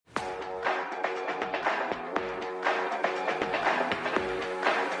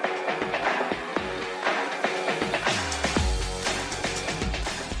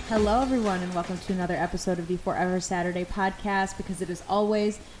Hello, everyone, and welcome to another episode of the Forever Saturday podcast, because it is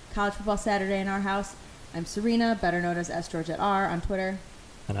always College Football Saturday in our house. I'm Serena, better known as SGeorgeR on Twitter.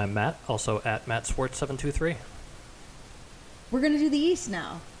 And I'm Matt, also at MattSwartz723. We're going to do the East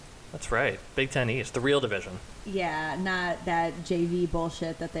now. That's right. Big Ten East, the real division. Yeah, not that JV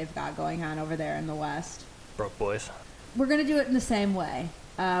bullshit that they've got going on over there in the West. Broke boys. We're going to do it in the same way.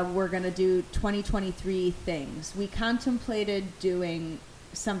 We're going to do 2023 things. We contemplated doing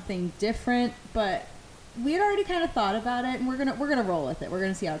something different, but we had already kind of thought about it, and we're gonna roll with it. We're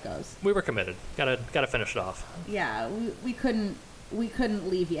gonna see how it goes. We were committed. Gotta finish it off. Yeah, we couldn't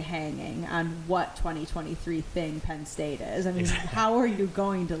leave you hanging on what 2023 thing Penn State is. I mean, exactly. How are you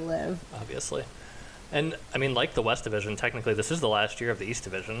going to live? Obviously. And, I mean, like the West Division, technically this is the last year of the East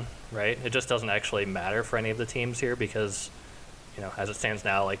Division, right? It just doesn't actually matter for any of the teams here because, you know, as it stands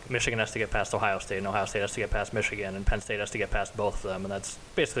now, like, Michigan has to get past Ohio State, and Ohio State has to get past Michigan, and Penn State has to get past both of them, and that's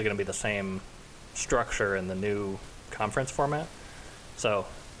basically going to be the same structure in the new conference format. So,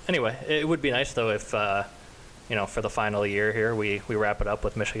 anyway, it would be nice, though, if, you know, for the final year here, we wrap it up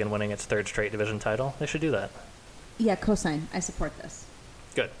with Michigan winning its third straight division title. They should do that. Yeah, cosign. I support this.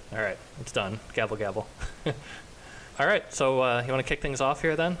 Good. All right. It's done. Gavel, gavel. All right, so you want to kick things off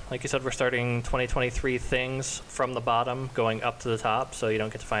here then? Like you said, we're starting 2023 things from the bottom, going up to the top, so you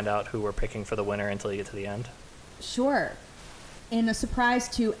don't get to find out who we're picking for the winner until you get to the end. Sure. In a surprise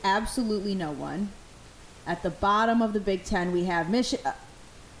to absolutely no one, at the bottom of the Big Ten, we have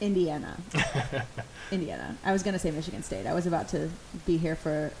Indiana. Indiana. I was going to say Michigan State. I was about to be here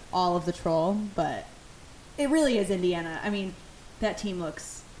for all of the troll, but it really is Indiana. I mean, that team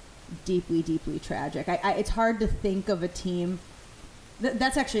looks deeply, deeply tragic. It's hard to think of a team.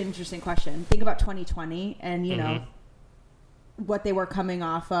 That's actually an interesting question. Think about 2020 and, you know, what they were coming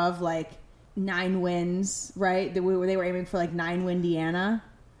off of, like 9 wins, right? They were aiming for like 9-win Indiana.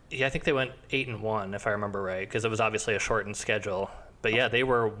 Yeah, I think they went 8-1, if I remember right, because it was obviously a shortened schedule. But yeah, they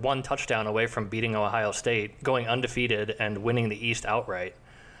were 1 touchdown away from beating Ohio State, going undefeated and winning the East outright.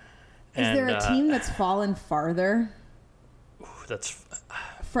 Is there a team that's fallen farther? That's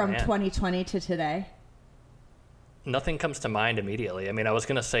from 2020 to today? Nothing comes to mind immediately. I mean, I was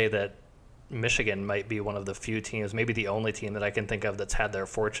going to say that Michigan might be one of the few teams, maybe the only team that I can think of that's had their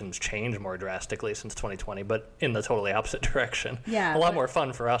fortunes change more drastically since 2020, but in the totally opposite direction. Yeah. A lot more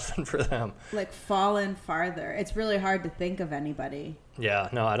fun for us than for them. Like fallen farther. It's really hard to think of anybody. Yeah,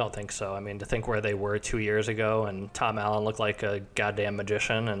 no, I don't think so. I mean, to think where they were 2 years ago and Tom Allen looked like a goddamn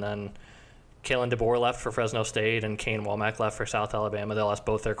magician, and then Kalen DeBoer left for Fresno State and Kane Womack left for South Alabama. They lost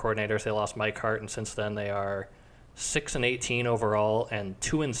both their coordinators. They lost Mike Hart, and since then they are 6-18 overall and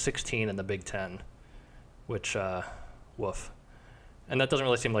 2-16 in the Big Ten, which, woof. And that doesn't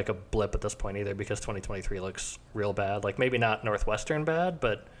really seem like a blip at this point either, because 2023 looks real bad. Like, maybe not Northwestern bad,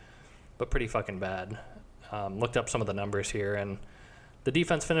 but pretty fucking bad. Looked up some of the numbers here, and the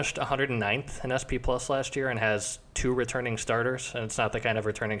defense finished 109th in SP Plus last year and has 2 returning starters, and it's not the kind of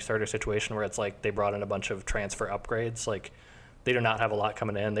returning starter situation where it's like they brought in a bunch of transfer upgrades. Like, they do not have a lot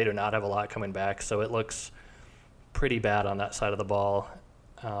coming in. They do not have a lot coming back, so it looks pretty bad on that side of the ball.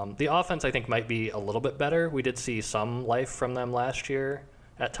 The offense, I think, might be a little bit better. We did see some life from them last year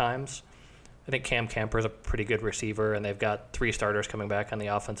at times. I think Cam Camper's a pretty good receiver, and they've got 3 starters coming back on the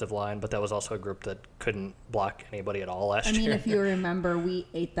offensive line, but that was also a group that couldn't block anybody at all last year. I mean, if you remember, we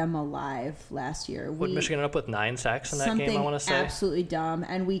ate them alive last year. Would Michigan end up with 9 sacks in that game, I want to say? Something absolutely dumb,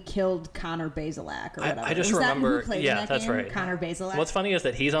 and we killed Connor Bazelak or whatever. I just remember, that who played in that that's game? right. Connor Bazelak. What's funny is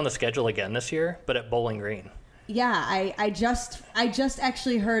that he's on the schedule again this year, but at Bowling Green. Yeah, I just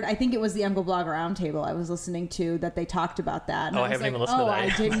actually heard, I think it was the MGO Blog Roundtable I was listening to, that they talked about that. And I haven't even listened to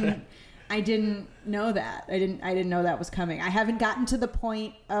that. I didn't know that. I didn't know that was coming. I haven't gotten to the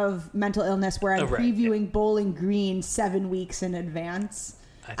point of mental illness where I'm previewing Bowling Green 7 weeks in advance.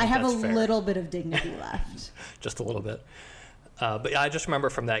 I have a little bit of dignity left. Just a little bit. But I just remember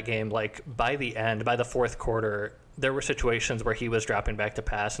from that game, like, by the fourth quarter, there were situations where he was dropping back to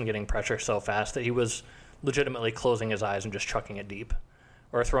pass and getting pressure so fast that he was legitimately closing his eyes and just chucking it deep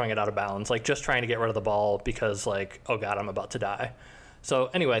or throwing it out of bounds, like just trying to get rid of the ball because, like, oh God, I'm about to die. So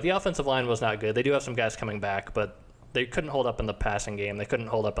anyway, the offensive line was not good. They do have some guys coming back, but they couldn't hold up in the passing game. They couldn't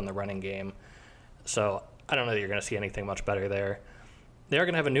hold up in the running game. So I don't know that you're going to see anything much better there. They are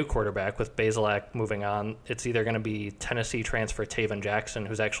going to have a new quarterback with Bazelak moving on. It's either going to be Tennessee transfer Taven Jackson,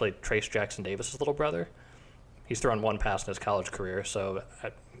 who's actually Trace Jackson Davis's little brother. He's thrown one pass in his college career, so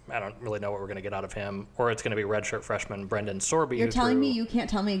I don't really know what we're going to get out of him. Or it's going to be redshirt freshman Brendan Sorby. You're telling me you can't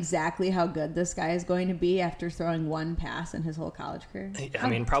tell me exactly how good this guy is going to be after throwing one pass in his whole college career? I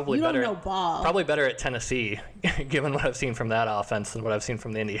mean, probably you better. Don't know ball. Probably better at Tennessee, given what I've seen from that offense than what I've seen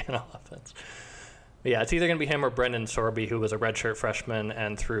from the Indiana offense. But yeah, it's either going to be him or Brendan Sorby, who was a redshirt freshman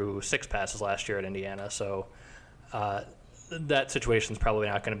and threw 6 passes last year at Indiana. So that situation's probably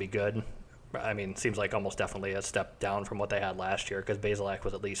not going to be good. I mean, seems like almost definitely a step down from what they had last year, because Bazelak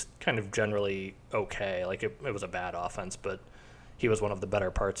was at least kind of generally okay. Like, it was a bad offense, but he was one of the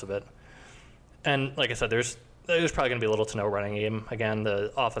better parts of it. And like I said, there's probably going to be little to no running game. Again,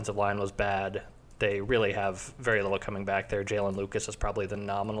 the offensive line was bad. They really have very little coming back there. Jalen Lucas is probably the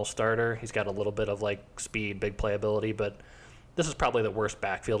nominal starter. He's got a little bit of, like, speed, big playability, but this is probably the worst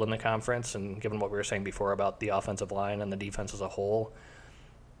backfield in the conference, and given what we were saying before about the offensive line and the defense as a whole,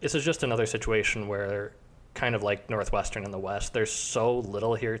 this is just another situation where, kind of like Northwestern in the West, there's so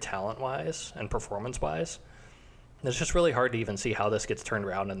little here talent-wise and performance-wise. It's just really hard to even see how this gets turned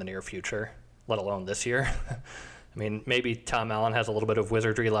around in the near future, let alone this year. I mean, maybe Tom Allen has a little bit of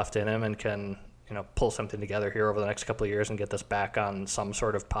wizardry left in him and can, pull something together here over the next couple of years and get this back on some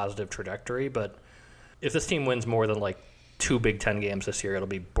sort of positive trajectory. But if this team wins more than, like, 2 Big Ten games this year, it'll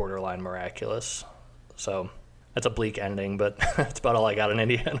be borderline miraculous. So that's a bleak ending, but that's about all I got in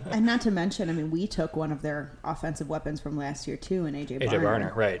Indiana. And not to mention, I mean, we took one of their offensive weapons from last year, too, in A.J.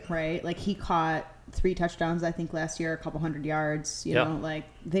 Barner, right. Right? Like, he caught 3 touchdowns, I think, last year, a couple hundred yards. You know, like,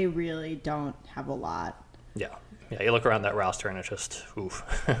 they really don't have a lot. Yeah, you look around that roster, and it's just, oof.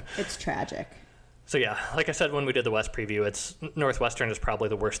 It's tragic. So, yeah, like I said when we did the West preview, it's Northwestern is probably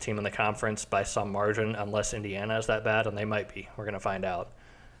the worst team in the conference by some margin, unless Indiana is that bad, and they might be. We're going to find out.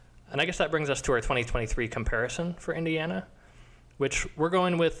 And I guess that brings us to our 2023 comparison for Indiana, which we're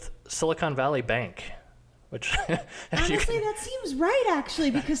going with Silicon Valley Bank, which honestly, that seems right,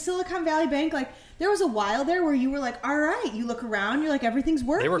 actually, because Silicon Valley Bank, like, there was a while there where you were like, all right, you look around, you're like, everything's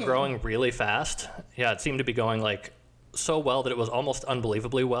working. They were growing really fast. Yeah, it seemed to be going, like, so well that it was almost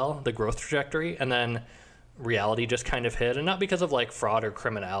unbelievably well, the growth trajectory, and then reality just kind of hit, and not because of, like, fraud or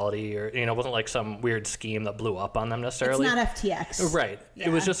criminality, or, it wasn't like some weird scheme that blew up on them necessarily. It's not FTX. Right. Yeah.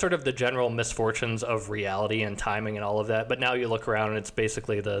 It was just sort of the general misfortunes of reality and timing and all of that. But now you look around and it's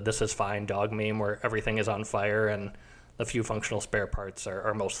basically the "this is fine" dog meme, where everything is on fire and the few functional spare parts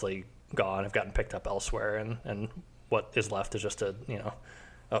are mostly gone, have gotten picked up elsewhere, and what is left is just a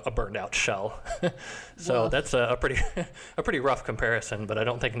burned out shell. So that's a pretty rough comparison, but I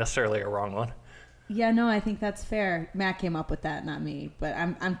don't think necessarily a wrong one. Yeah, no, I think that's fair. Matt came up with that, not me, but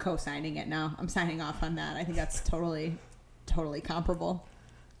I'm co-signing it now. I'm signing off on that. I think that's totally comparable.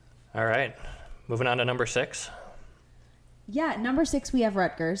 All right, moving on to number 6. Yeah, number 6 we have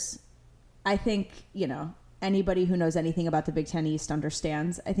Rutgers. I think, anybody who knows anything about the Big Ten East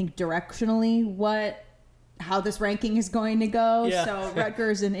understands, I think, directionally how this ranking is going to go. Yeah. So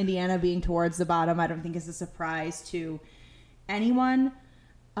Rutgers and Indiana being towards the bottom, I don't think is a surprise to anyone.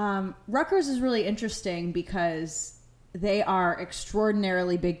 Rutgers is really interesting because they are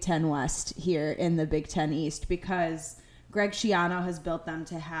extraordinarily Big Ten West here in the Big Ten East, because Greg Schiano has built them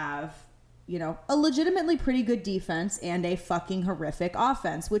to have, a legitimately pretty good defense and a fucking horrific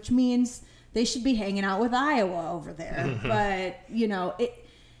offense, which means they should be hanging out with Iowa over there. But,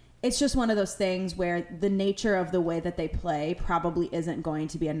 it's just one of those things where the nature of the way that they play probably isn't going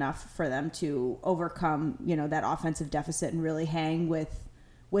to be enough for them to overcome, that offensive deficit and really hang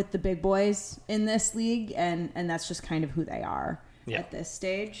with the big boys in this league, and that's just kind of who they are at this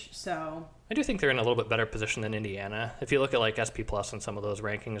stage. So I do think they're in a little bit better position than Indiana. If you look at, like, SP Plus and some of those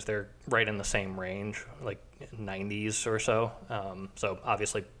rankings, they're right in the same range, like 90s or so. So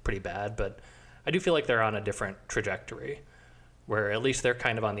obviously pretty bad, but I do feel like they're on a different trajectory, where at least they're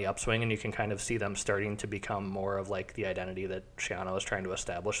kind of on the upswing, and you can kind of see them starting to become more of, like, the identity that Schiano is trying to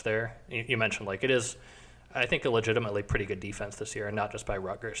establish there. You mentioned, like, it is, I think, a legitimately pretty good defense this year, and not just by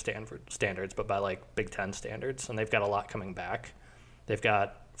Rutgers standards, but by, like, Big Ten standards. And they've got a lot coming back. They've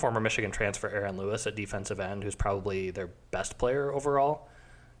got former Michigan transfer Aaron Lewis at defensive end, who's probably their best player overall.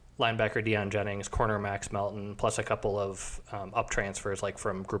 Linebacker Deion Jennings, corner Max Melton, plus a couple of up transfers, like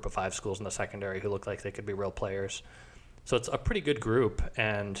from Group of 5 schools in the secondary, who look like they could be real players. So it's a pretty good group,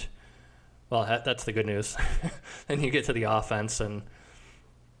 and, well, that's the good news. Then you get to the offense, and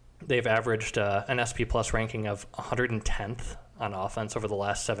they've averaged an SP Plus ranking of 110th on offense over the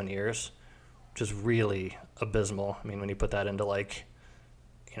last 7 years, which is really abysmal. I mean, when you put that into, like,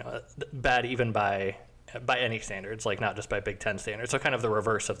 bad even by any standards, like, not just by Big Ten standards. So kind of the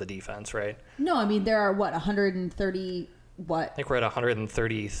reverse of the defense, right? No, I mean, there are, 131 what? I think we're at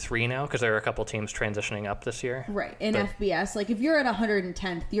 133 now because there are a couple teams transitioning up this year. Right. In FBS, like if you're at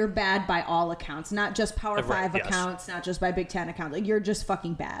 110th, you're bad by all accounts, not just Power 5 accounts, not just by Big Ten accounts. Like you're just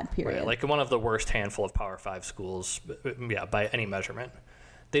fucking bad, period. Right. Like one of the worst handful of Power 5 schools, by any measurement.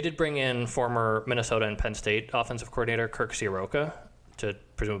 They did bring in former Minnesota and Penn State offensive coordinator Kirk Soroka to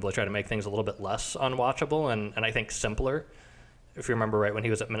presumably try to make things a little bit less unwatchable and I think simpler. If you remember right, when he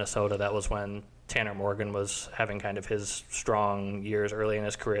was at Minnesota, that was when Tanner Morgan was having kind of his strong years early in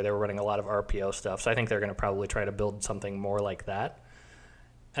his career. They were running a lot of RPO stuff. So I think they're going to probably try to build something more like that.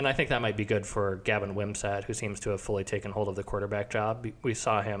 And I think that might be good for Gavin Wimsatt, who seems to have fully taken hold of the quarterback job. We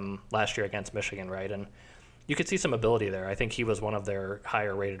saw him last year against Michigan, right? And you could see some ability there. I think he was one of their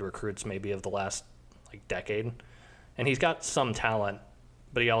higher-rated recruits maybe of the last decade. And he's got some talent,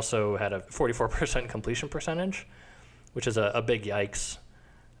 but he also had a 44% completion percentage, which is a big yikes.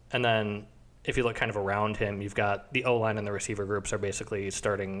 And then if you look kind of around him, you've got the O-line and the receiver groups are basically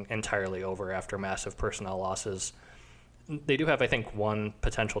starting entirely over after massive personnel losses. They do have, I think, one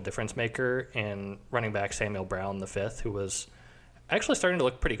potential difference maker in running back Samuel Brown, the fifth, who was actually starting to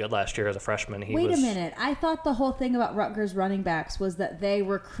look pretty good last year as a freshman. Wait a minute. I thought the whole thing about Rutgers running backs was that they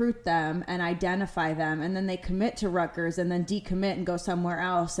recruit them and identify them, and then they commit to Rutgers and then decommit and go somewhere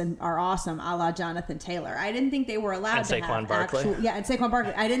else and are awesome, a la Jonathan Taylor. I didn't think they were allowed to have Barkley. and Saquon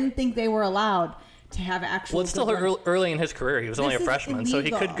Barkley. I didn't think they were allowed to have actual. Well, it's still early in his career. He was only a freshman, illegal. So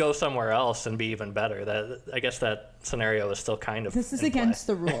he could go somewhere else and be even better. I guess that scenario is still kind of. This is against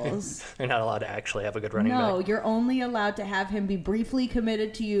the rules. You're not allowed to actually have a good running back. No, you're only allowed to have him be briefly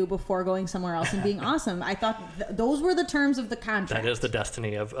committed to you before going somewhere else and being awesome. I thought those were the terms of the contract. That is the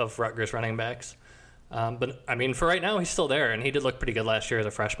destiny of Rutgers running backs. But, I mean, for right now, he's still there, and he did look pretty good last year as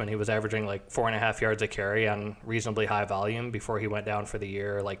a freshman. He was averaging 4.5 yards a carry on reasonably high volume before he went down for the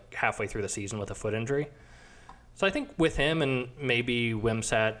year, halfway through the season with a foot injury. So I think with him and maybe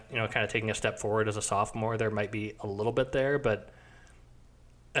Wimsatt, kind of taking a step forward as a sophomore, there might be a little bit there, but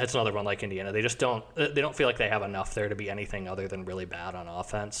that's another one like Indiana. They just don't feel like they have enough there to be anything other than really bad on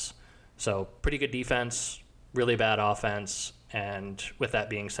offense. So pretty good defense, really bad offense. And with that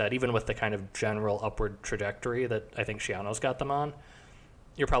being said, even with the kind of general upward trajectory that I think Schiano's got them on,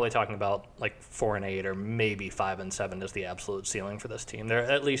 you're probably talking about 4-8 or maybe 5-7 is the absolute ceiling for this team. They're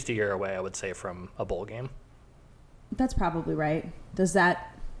at least a year away, I would say, from a bowl game. That's probably right. Does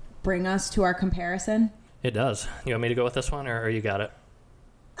that bring us to our comparison? It does. You want me to go with this one, or you got it?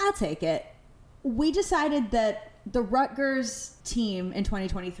 I'll take it. We decided that the Rutgers team in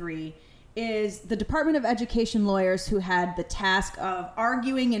 2023 is the Department of Education lawyers who had the task of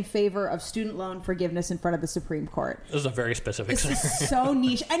arguing in favor of student loan forgiveness in front of the Supreme Court. This is a very specific scenario. This is so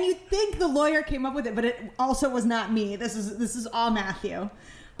niche. And you'd think the lawyer came up with it, but it also was not me. This is all Matthew.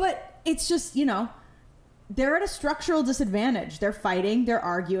 But it's just, they're at a structural disadvantage. They're fighting, they're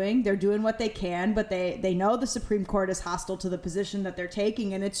arguing, they're doing what they can, but they know the Supreme Court is hostile to the position that they're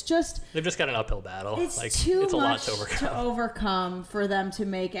taking, and it's just... They've just got an uphill battle. It's too much a lot to overcome for them to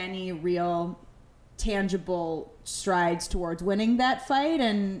make any real tangible strides towards winning that fight.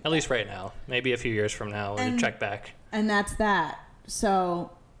 And at least right now. Maybe a few years from now, we'll check back. And that's that. So,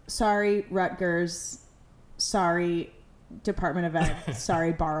 sorry, Rutgers. Sorry, Department of Ed.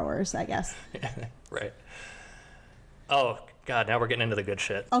 Sorry, borrowers, I guess. Right. Oh, God, now we're getting into the good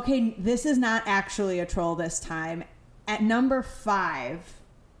shit. Okay, this is not actually a troll this time. At number 5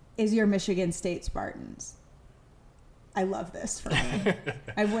 is your Michigan State Spartans. I love this for me.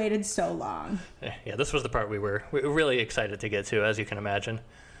 I've waited so long. Yeah, this was the part we were really excited to get to, as you can imagine.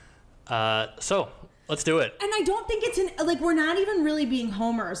 So, let's do it. And I don't think it's we're not even really being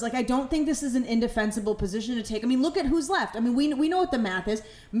homers. I don't think this is an indefensible position to take. I mean, look at who's left. I mean, we know what the math is.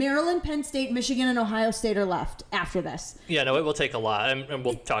 Maryland, Penn State, Michigan, and Ohio State are left after this. Yeah, no, it will take a lot, and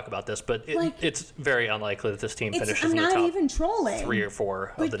we'll talk about this, but it's very unlikely that this team finishes in the top even trolling. 3 or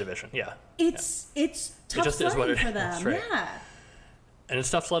 4 of the division. Yeah. It's tough sledding for them. Right. Yeah. And it's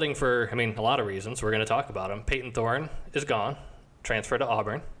tough sledding for, a lot of reasons. We're going to talk about them. Peyton Thorne is gone, transferred to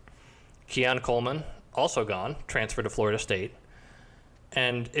Auburn. Keon Coleman, also gone, transferred to Florida State.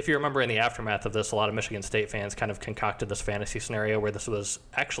 And if you remember in the aftermath of this, a lot of Michigan State fans kind of concocted this fantasy scenario where this was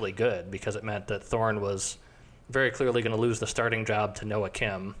actually good because it meant that Thorne was very clearly going to lose the starting job to Noah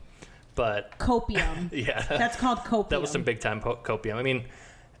Kim. But copium. Yeah. That's called copium. That was some big-time copium. I mean,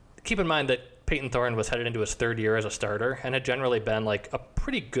 keep in mind that Peyton Thorne was headed into his 3rd year as a starter and had generally been a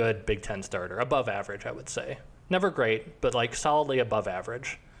pretty good Big Ten starter, above average, I would say. Never great, but solidly above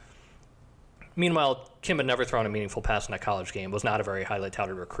average. Meanwhile, Kim had never thrown a meaningful pass in a college game, was not a very highly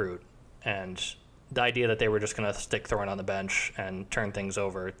touted recruit, and the idea that they were just going to stick Thorne on the bench and turn things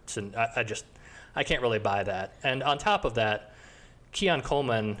over, I can't really buy that. And on top of that, Keon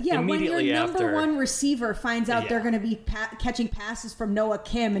Coleman immediately when your after... number one receiver finds out they're going to be catching passes from Noah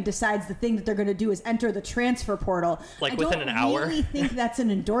Kim and decides the thing that they're going to do is enter the transfer portal. Like within an hour? I really think that's an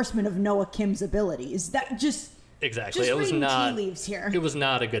endorsement of Noah Kim's abilities. That just... Exactly. Just it was reading not, tea leaves here. It was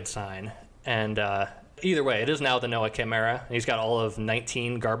not a good sign. And either way, it is now the Noah Kim era. He's got all of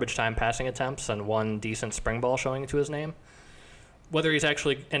 19 garbage time passing attempts and 1 decent spring ball showing to his name. Whether he's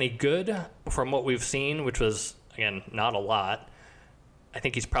actually any good from what we've seen, which was, again, not a lot, I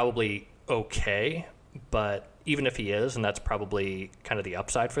think he's probably okay, but even if he is, and that's probably kind of the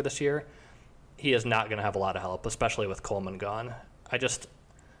upside for this year, he is not going to have a lot of help, especially with Coleman gone. I don't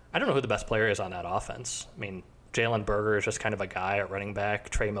know who the best player is on that offense. I mean, Jalen Berger is just kind of a guy at running back.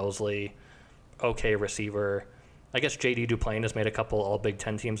 Trey Mosley, okay receiver. I guess J.D. Duplain has made a couple all Big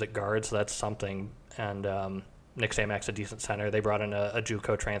Ten teams at guard, so that's something. And Nick Samak's a decent center. They brought in a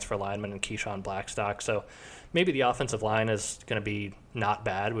JUCO transfer lineman and Keyshawn Blackstock, so maybe the offensive line is going to be not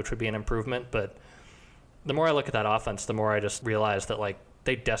bad, which would be an improvement. But the more I look at that offense, the more I just realize that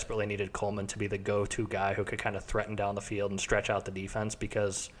they desperately needed Coleman to be the go-to guy who could kind of threaten down the field and stretch out the defense,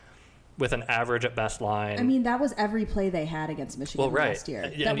 because with an average at best line... I mean, that was every play they had against Michigan last year.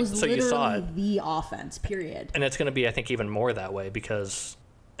 That was so literally the offense, period. And it's going to be, I think, even more that way because,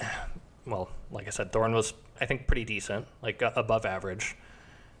 well, like I said, Thorne was, I think, pretty decent, above average.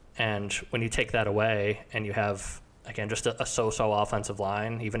 And when you take that away and you have, again, just a so-so offensive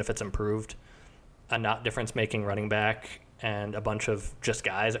line, even if it's improved, a not difference-making running back, and a bunch of just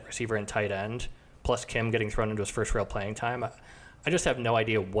guys at receiver and tight end, plus Kim getting thrown into his first real playing time, I just have no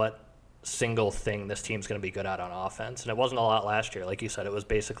idea what single thing this team's going to be good at on offense. And it wasn't a lot last year. Like you said, it was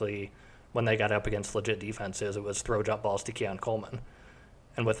basically when they got up against legit defenses, it was throw jump balls to Keon Coleman.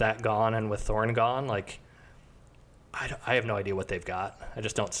 And with that gone and with Thorne gone, I have no idea what they've got. I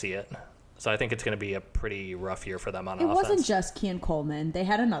just don't see it. So I think it's going to be a pretty rough year for them on offense. It wasn't just Keon Coleman. They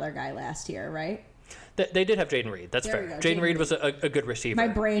had another guy last year, right? They did have Jaden Reed. That's fair. Jaden Reed was a good receiver. My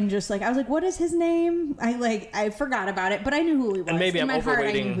brain just I was like, what is his name? I forgot about it, but I knew who he was. And maybe In I'm my heart,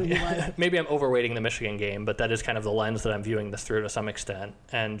 I overweighting. knew who he was. Maybe I'm overweighting the Michigan game, but that is kind of the lens that I'm viewing this through to some extent.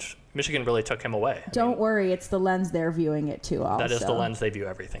 And Michigan really took him away. Don't worry, it's the lens they're viewing it too. Also, that is the lens they view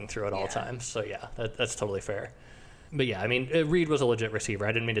everything through at all times. So yeah, that's totally fair. But yeah, I mean, Reed was a legit receiver.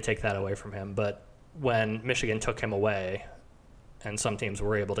 I didn't mean to take that away from him, but when Michigan took him away, and some teams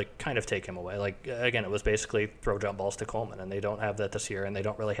were able to kind of take him away. Again, it was basically throw jump balls to Coleman, and they don't have that this year, and they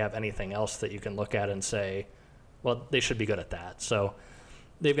don't really have anything else that you can look at and say, well, they should be good at that. So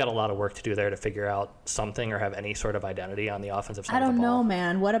they've got a lot of work to do there to figure out something or have any sort of identity on the offensive side of the ball. I don't know,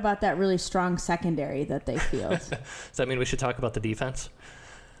 man. What about that really strong secondary that they field? Does that mean we should talk about the defense?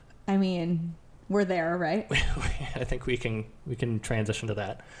 I mean, we're there, right? I think we can transition to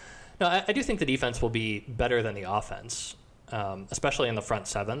that. No, I do think the defense will be better than the offense. Especially in the front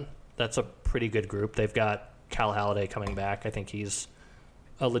seven. That's a pretty good group. They've got Cal Halliday coming back. I think he's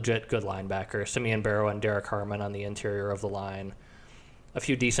a legit good linebacker. Simeon Barrow and Derek Harmon on the interior of the line. A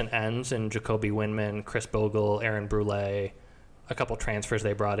few decent ends in Jacoby Windman, Chris Bogle, Aaron Brule, a couple transfers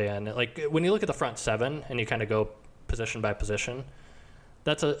they brought in. When you look at the front seven and you kind of go position by position,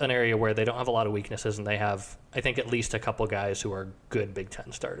 that's an area where they don't have a lot of weaknesses, and they have, I think, at least a couple guys who are good Big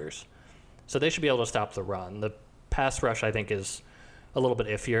Ten starters. So they should be able to stop the run. The pass rush, I think, is a little bit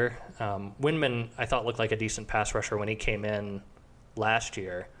iffier. Windman, I thought, looked like a decent pass rusher when he came in last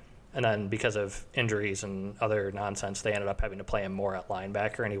year. And then because of injuries and other nonsense, they ended up having to play him more at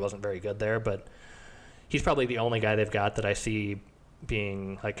linebacker, and he wasn't very good there. But he's probably the only guy they've got that I see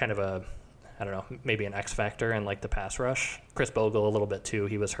being kind of a, I don't know, maybe an X factor in the pass rush. Chris Bogle a little bit too.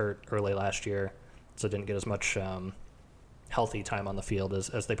 He was hurt early last year, so didn't get as much healthy time on the field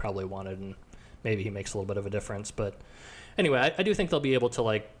as they probably wanted, and maybe he makes a little bit of a difference. But anyway, I do think they'll be able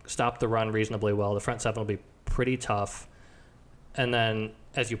to stop the run reasonably well. The front seven will be pretty tough. And then,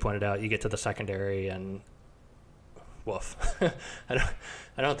 as you pointed out, you get to the secondary, and woof.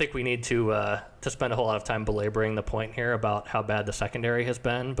 I don't think we need to spend a whole lot of time belaboring the point here about how bad the secondary has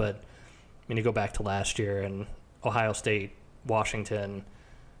been. But I mean, you go back to last year, and Ohio State, Washington,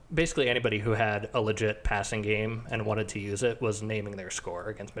 basically anybody who had a legit passing game and wanted to use it was naming their score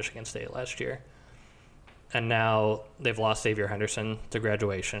against Michigan State last year. And now they've lost Xavier Henderson to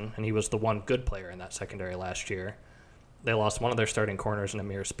graduation, and he was the one good player in that secondary last year. They lost one of their starting corners in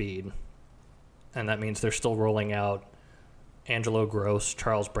Amir Speed, and that means they're still rolling out Angelo Gross,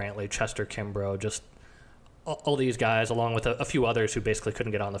 Charles Brantley, Chester Kimbrough, just all these guys, along with a few others who basically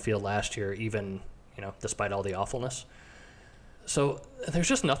couldn't get on the field last year, even despite all the awfulness. So there's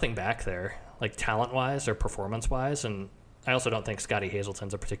just nothing back there, like talent-wise or performance-wise, and I also don't think Scotty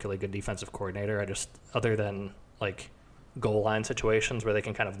Hazelton's a particularly good defensive coordinator. Other than like goal line situations where they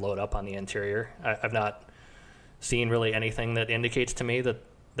can kind of load up on the interior, I've not seen really anything that indicates to me that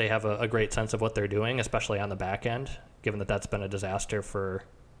they have a great sense of what they're doing, especially on the back end, given that that's been a disaster for,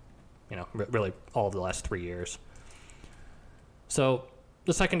 really all of the last 3 years. So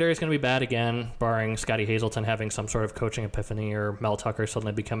the secondary is going to be bad again, barring Scotty Hazelton having some sort of coaching epiphany or Mel Tucker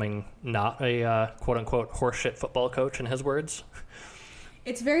suddenly becoming not a quote-unquote horseshit football coach, in his words.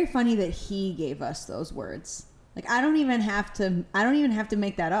 It's very funny that he gave us those words. Like, I don't even have to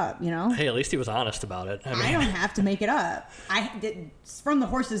make that up, Hey, at least he was honest about it. I don't have to make it up. It's from the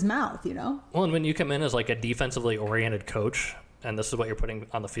horse's mouth, Well, and when you come in as like a defensively oriented coach, and this is what you're putting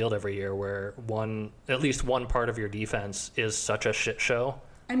on the field every year, where at least one part of your defense is such a shit show.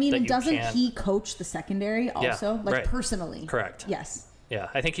 I mean, and doesn't he coach the secondary also? Yeah, right. Personally? Correct. Yes. Yeah,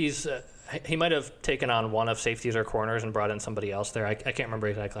 I think he might have taken on one of safeties or corners and brought in somebody else there. I can't remember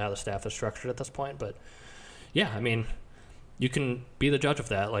exactly how the staff is structured at this point, but yeah, I mean, you can be the judge of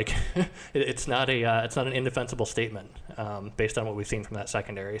that. Like, it's not an indefensible statement based on what we've seen from that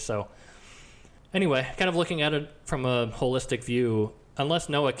secondary. So anyway, kind of looking at it from a holistic view, unless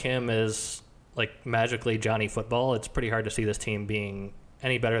Noah Kim is like magically Johnny Football, it's pretty hard to see this team being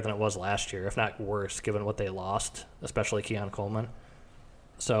any better than it was last year, if not worse, given what they lost, especially Keon Coleman.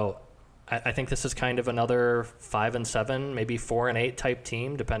 So I think this is kind of another 5-7, maybe 4-8 type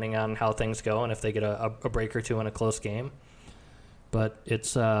team, depending on how things go and if they get a break or two in a close game. But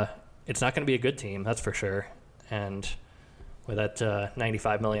it's not going to be a good team, that's for sure. And with that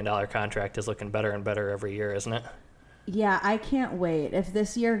 $95 million contract is looking better and better every year, isn't it? Yeah, I can't wait. If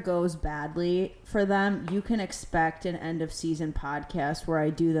this year goes badly for them, you can expect an end of season podcast where I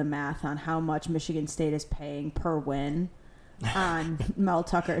do the math on how much Michigan State is paying per win on Mel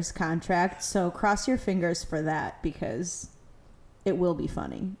Tucker's contract. So cross your fingers for that, because it will be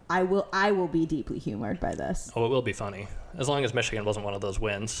funny. I will be deeply humored by this. Oh, it will be funny. As long as Michigan wasn't one of those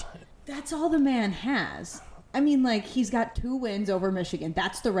wins. That's all the man has. I mean, like, he's got 2 wins over Michigan.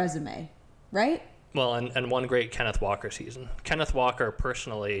 That's the resume, right? Well, and one great Kenneth Walker season. Kenneth Walker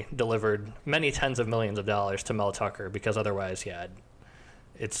personally delivered many tens of millions of dollars to Mel Tucker, because otherwise, yeah,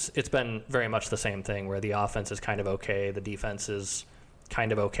 it's been very much the same thing, where the offense is kind of okay, the defense is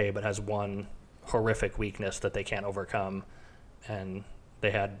kind of okay, but has one horrific weakness that they can't overcome. And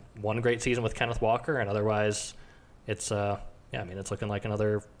they had one great season with Kenneth Walker, and otherwise it's looking like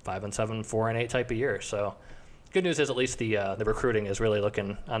another 5-7, 4-8 type of year. So good news is at least the recruiting is really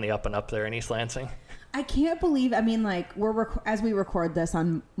looking on the up and up there in East Lansing. I can't believe, as we record this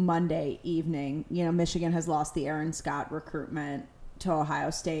on Monday evening, Michigan has lost the Aaron Scott recruitment to Ohio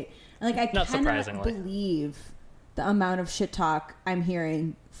State. And I cannot believe the amount of shit talk I'm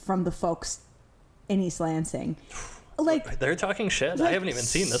hearing from the folks in East Lansing. Like, they're talking shit? I haven't even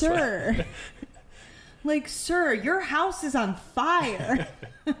seen this one. Sir, your house is on fire.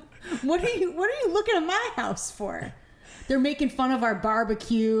 What are you looking at my house for? They're making fun of our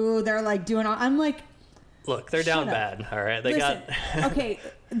barbecue. They're like doing all. I'm like, look, they're down bad. All right, Okay,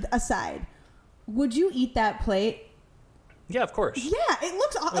 aside, would you eat that plate? Yeah, of course. Yeah, it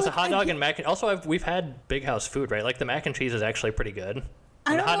looks. It's a hot dog and mac. Also, we've had Big House food, right? Like, the mac and cheese is actually pretty good.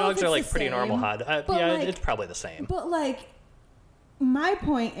 And hot dogs are like pretty normal hot. It's probably the same. But my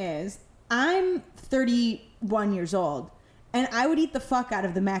point is, I'm 31 years old, and I would eat the fuck out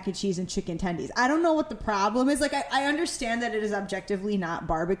of the mac and cheese and chicken tendies. I don't know what the problem is. I understand that it is objectively not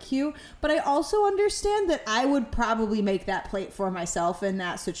barbecue, but I also understand that I would probably make that plate for myself in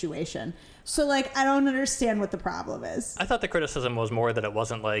that situation. So, I don't understand what the problem is. I thought the criticism was more that it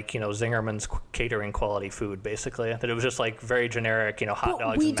wasn't Zingerman's catering quality food, basically. That it was just very generic, hot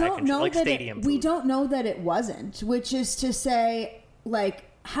dogs and mac and cheese, stadium food. We don't know that it wasn't, which is to say,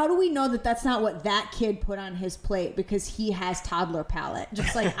 how do we know that that's not what that kid put on his plate because he has toddler palate,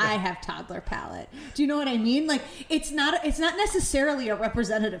 just like I have toddler palate? Do you know what I mean? It's not necessarily a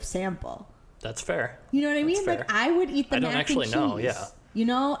representative sample. That's fair. You know what I mean? Fair. I would eat the mac and cheese. I don't actually know, yeah.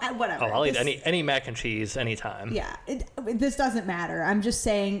 Whatever. Oh, I'll eat any mac and cheese anytime. Yeah, this doesn't matter. I'm just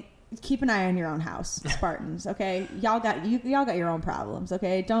saying, keep an eye on your own house, Spartans. Okay, y'all got your own problems.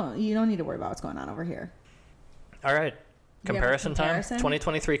 Okay, you don't need to worry about what's going on over here. All right. Comparison time?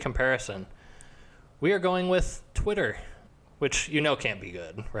 2023 comparison. We are going with Twitter, which can't be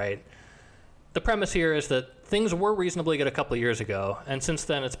good, right? The premise here is that things were reasonably good a couple of years ago, and since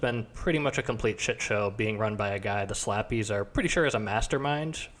then it's been pretty much a complete shit show being run by a guy the Slappies are pretty sure is a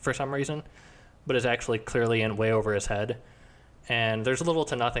mastermind for some reason, but is actually clearly in way over his head. And there's little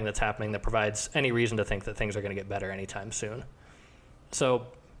to nothing that's happening that provides any reason to think that things are going to get better anytime soon. So,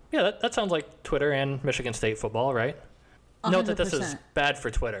 yeah, that sounds like Twitter and Michigan State football, right? 100%. Note that this is bad for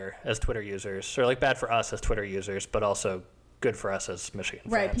Twitter as Twitter users, or like bad for us as Twitter users, but also good for us as Michigan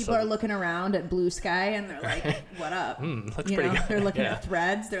fans. Right, people are looking around at blue sky and they're like, what up? Looks pretty good. They're looking at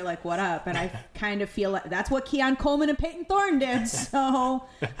threads, they're like, what up? And I kind of feel like that's what Keon Coleman and Peyton Thorne did, so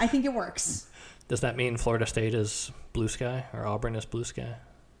I think it works. Does that mean Florida State is blue sky or Auburn is blue sky?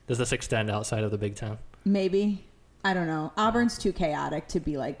 Does this extend outside of the Big Ten? Maybe. I don't know. Auburn's too chaotic to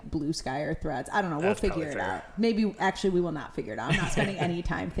be like blue sky or threads. I don't know. We'll figure it out. Maybe, actually, we will not figure it out. I'm not spending any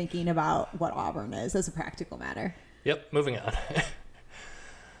time thinking about what Auburn is as a practical matter. Yep, moving on.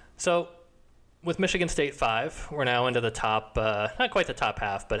 So, with Michigan State 5, we're now into the top, not quite the top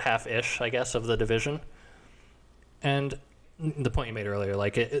half, but half-ish, I guess, of the division. And the point you made earlier,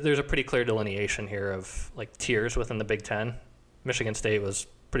 like, there's a pretty clear delineation here of, like, tiers within the Big Ten. Michigan State was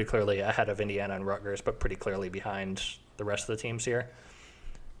pretty clearly ahead of Indiana and Rutgers, but pretty clearly behind the rest of the teams here.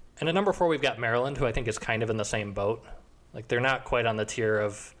 And at number 4, we've got Maryland, who I think is kind of in the same boat. Like, they're not quite on the tier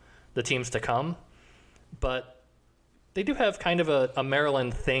of the teams to come, but they do have kind of a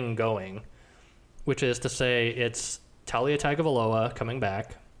Maryland thing going, which is to say it's Talia Tagovailoa coming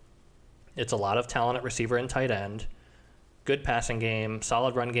back. It's a lot of talent at receiver and tight end, good passing game,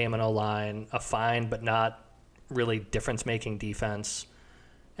 solid run game and O-line, a fine but not really difference-making defense,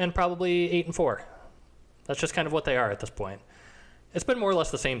 and probably 8-4. That's just kind of what they are at this point. It's been more or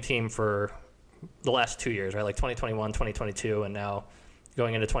less the same team for the last 2 years, right? Like 2021, 2022, and now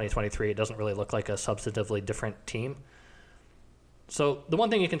going into 2023, it doesn't really look like a substantively different team. So the one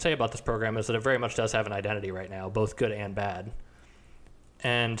thing you can say about this program is that it very much does have an identity right now, both good and bad.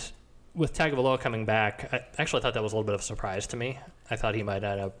 And with Tagovailoa coming back, I actually thought that was a little bit of a surprise to me. I thought he might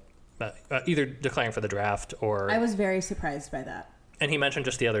end up either declaring for the draft or... I was very surprised by that. And he mentioned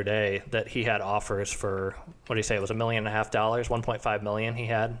just the other day that he had offers for, what did he say, it was $1.5 million, $1.5 million he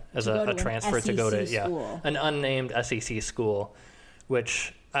had as a transfer to go to an unnamed SEC school,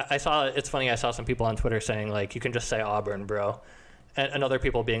 which I saw, it's funny, I saw some people on Twitter saying, like, you can just say Auburn, bro. And other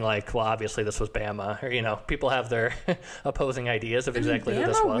people being like, well, obviously this was Bama. Or, people have their opposing ideas of exactly who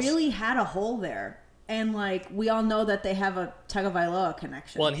this was. Bama really had a hole there. And, like, we all know that they have a Tagovailoa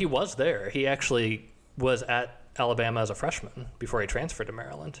connection. Well, and he was there. He actually was at Alabama as a freshman before he transferred to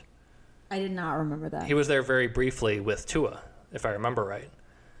Maryland. I did not remember that. He was there very briefly with Tua, if I remember right.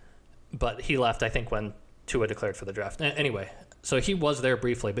 But he left, I think, when Tua declared for the draft. Anyway, so he was there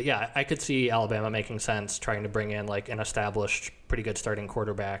briefly. But yeah, I could see Alabama making sense trying to bring in like an established, pretty good starting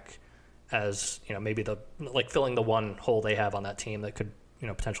quarterback as, maybe filling the one hole they have on that team that could,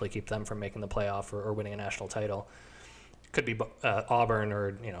 potentially keep them from making the playoff or winning a national title. Could be Auburn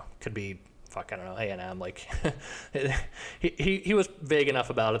or, could be, I don't know, A&M. Like, he was vague enough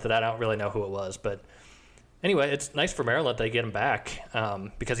about it that I don't really know who it was. But anyway, it's nice for Maryland they get him back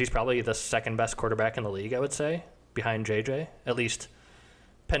because he's probably the second best quarterback in the league, I would say, behind JJ, at least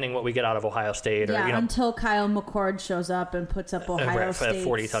pending what we get out of Ohio State. Yeah, until Kyle McCord shows up and puts up Ohio State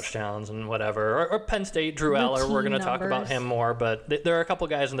 40 touchdowns and whatever. Or Penn State, Drew Eller, we're going to talk about him more. But there are a couple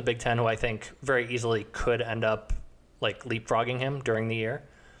guys in the Big Ten who I think very easily could end up like leapfrogging him during the year.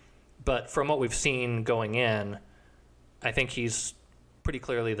 But from what we've seen going in, I think he's pretty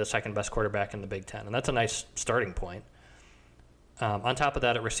clearly the second best quarterback in the Big Ten. And that's a nice starting point. On top of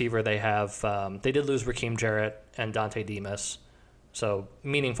that, at receiver, they have they did lose Raheem Jarrett and Dante Demas. So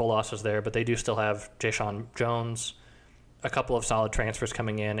meaningful losses there, but they do still have Jayshon Jones, a couple of solid transfers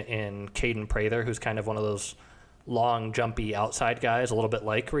coming in Caden Prather, who's kind of one of those long, jumpy outside guys, a little bit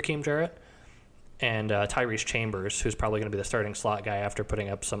like Raheem Jarrett, and Tyrese Chambers, who's probably going to be the starting slot guy after putting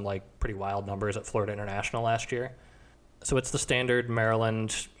up some like pretty wild numbers at Florida International last year. So it's the standard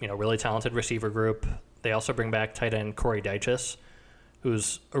Maryland, really talented receiver group. They also bring back tight end Corey Dyches,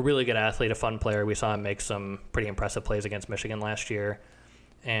 who's a really good athlete, a fun player. We saw him make some pretty impressive plays against Michigan last year.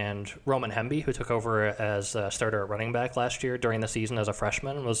 And Roman Hemby, who took over as a starter at running back last year during the season as a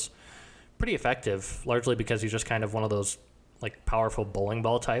freshman, was pretty effective, largely because he's just kind of one of those like powerful bowling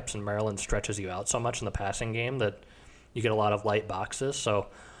ball types, and Maryland stretches you out so much in the passing game that you get a lot of light boxes. So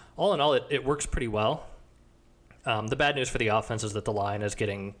all in all, it works pretty well. The bad news for the offense is that the line is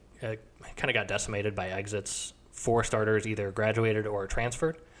getting kind of got decimated by exits. 4 starters either graduated or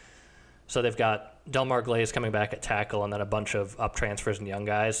transferred. So they've got Delmar Glaze coming back at tackle and then a bunch of up transfers and young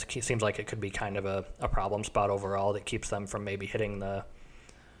guys. It seems like it could be kind of a problem spot overall that keeps them from maybe hitting the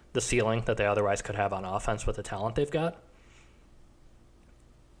ceiling that they otherwise could have on offense with the talent they've got.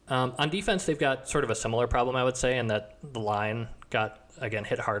 On defense, they've got sort of a similar problem, I would say, in that the line got, again,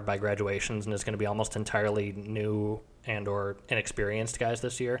 hit hard by graduations and is going to be almost entirely new and or inexperienced guys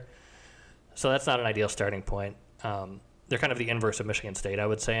this year. So that's not an ideal starting point. they're kind of the inverse of Michigan State, I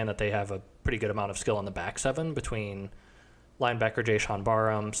would say, in that they have a pretty good amount of skill in the back seven between linebacker Jayshon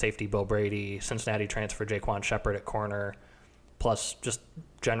Barham, safety Bill Brady, Cincinnati transfer Jaquan Shepard at corner, plus just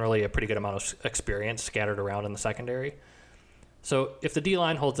generally a pretty good amount of experience scattered around in the secondary. So if the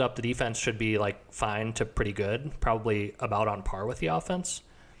D-line holds up, the defense should be like fine to pretty good, probably about on par with the offense.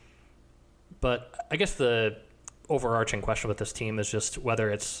 But I guess the overarching question with this team is just whether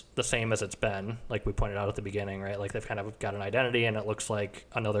it's the same as it's been, like we pointed out at the beginning, right? Like they've kind of got an identity and it looks like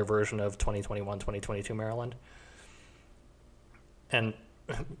another version of 2021, 2022 Maryland. And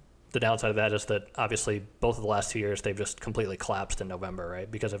the downside of that is that obviously both of the last 2 years they've just completely collapsed in November, right?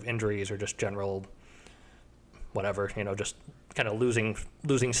 Because of injuries or just general whatever, just kind of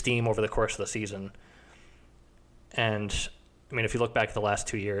losing steam over the course of the season. And I mean, if you look back at the last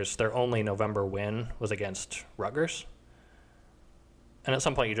 2 years, their only November win was against Rutgers. And at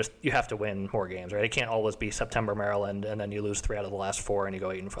some point you have to win more games, right? It can't always be September Maryland and then you lose 3 out of the last 4 and you go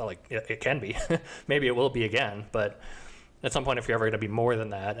 8-4. Like it can be. Maybe it will be again, but at some point, if you're ever going to be more than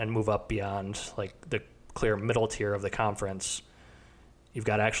that and move up beyond like the clear middle tier of the conference, you've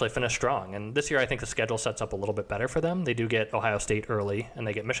got to actually finish strong. And this year, I think the schedule sets up a little bit better for them. They do get Ohio State early, and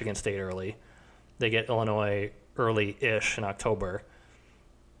they get Michigan State early. They get Illinois early-ish in October,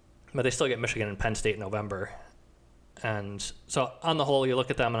 but they still get Michigan and Penn State in November. And so on the whole, you look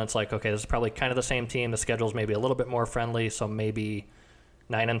at them and it's like, okay, this is probably kind of the same team. The schedule's maybe a little bit more friendly, so maybe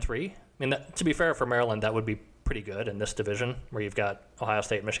 9-3. I mean, to be fair for Maryland, that would be pretty good in this division where you've got Ohio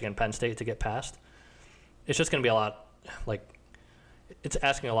State, Michigan, Penn State to get past. It's just going to be a lot, like, it's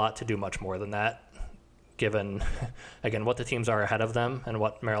asking a lot to do much more than that, given, again, what the teams are ahead of them and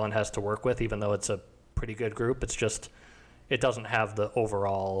what Maryland has to work with, even though it's a pretty good group. It's just, it doesn't have the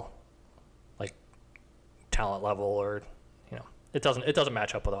overall, like, talent level or, it doesn't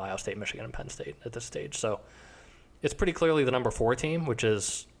match up with Ohio State, Michigan, and Penn State at this stage. So it's pretty clearly the number 4 team, which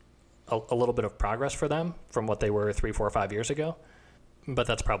is a little bit of progress for them from what they were 3, 4, 5 years ago. But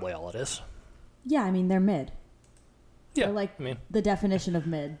that's probably all it is. Yeah, I mean, they're mid. Yeah, they're like the definition of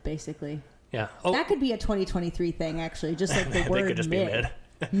mid, basically. Yeah. Oh. That could be a 2023 thing, actually, just like the word could just mid. be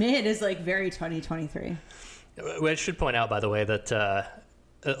mid. Mid is like very 2023. I should point out, by the way, that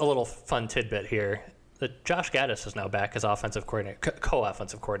a little fun tidbit here, that Josh Gaddis is now back as offensive coordinator,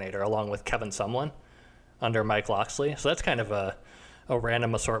 co-offensive coordinator, along with Kevin Sumlin under Mike Loxley. So that's kind of a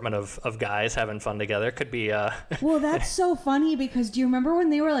random assortment of guys having fun together. Could be well, that's so funny because do you remember when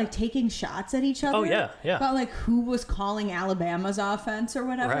they were like taking shots at each other? Oh yeah about like who was calling Alabama's offense or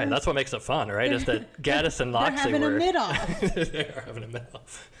whatever. Right, that's what makes it fun, right? Is that Gaddis and Loxley they're having a mid-off. They are having a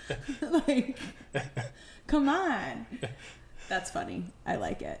mid-off. Like, come on. That's funny. I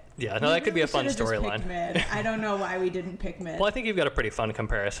like it. Yeah, no, that could be a fun storyline. I don't know why we didn't pick mid. Well, I think you've got a pretty fun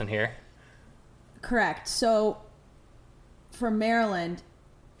comparison here. Correct. So for Maryland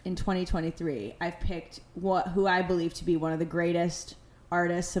in 2023, I've picked who I believe to be one of the greatest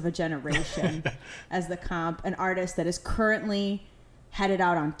artists of a generation as the comp, an artist that is currently headed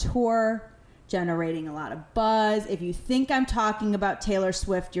out on tour, generating a lot of buzz. If you think I'm talking about Taylor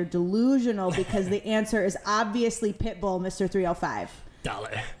Swift, you're delusional because the answer is obviously Pitbull, Mr. 305. Dale.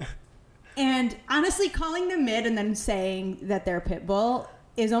 And honestly, calling them mid and then saying that they're Pitbull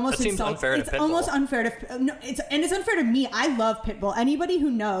is almost that seems unfair to Pitbull. It's almost unfair to no. It's unfair to me. I love Pitbull. Anybody who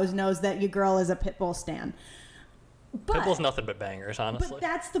knows that your girl is a Pitbull stan. But, Pitbull's nothing but bangers, honestly. But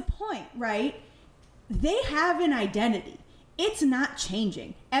that's the point, right? They have an identity. It's not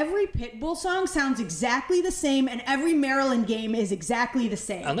changing. Every Pitbull song sounds exactly the same, and every Maryland game is exactly the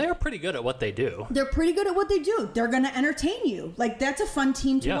same. And they are pretty good at what they do. They're pretty good at what they do. They're going to entertain you. Like, that's a fun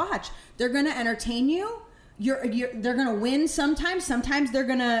team to watch. They're going to entertain you. They're gonna win sometimes. Sometimes they're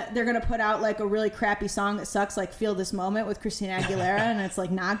gonna put out like a really crappy song that sucks, like "Feel This Moment" with Christina Aguilera, and it's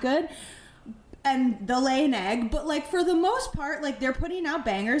like not good. And they'll lay an egg, but like for the most part, like they're putting out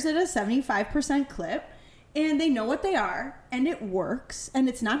bangers at a 75% clip, and they know what they are, and it works, and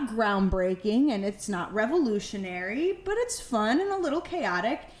it's not groundbreaking, and it's not revolutionary, but it's fun and a little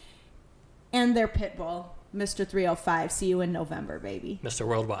chaotic. And they're Pitbull, Mr. 305. See you in November, baby. Mr.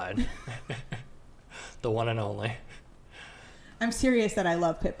 Worldwide. The one and only. I'm serious that I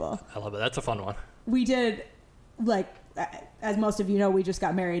love Pitbull. I love it. That's a fun one. We did, like, as most of you know, we just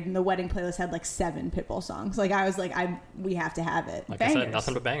got married, and the wedding playlist had like 7 Pitbull songs. Like, I was like, we have to have it. Like bangers. I said,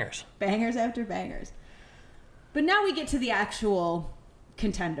 nothing but bangers. Bangers after bangers. But now we get to the actual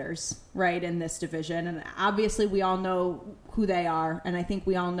contenders, right, in this division. And obviously we all know who they are, and I think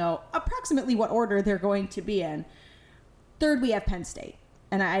we all know approximately what order they're going to be in. Third, we have Penn State.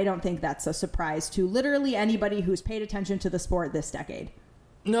 And I don't think that's a surprise to literally anybody who's paid attention to the sport this decade.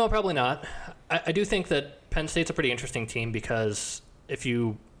 No, probably not. I do think that Penn State's a pretty interesting team because if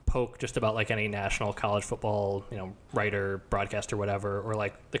you poke just about like any national college football, writer, broadcaster, whatever, or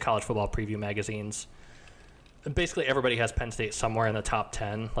like the college football preview magazines, basically everybody has Penn State somewhere in the top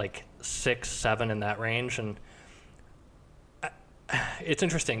 10, like 6, 7 in that range. And it's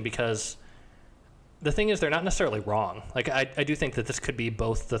interesting because the thing is they're not necessarily wrong. Like I do think that this could be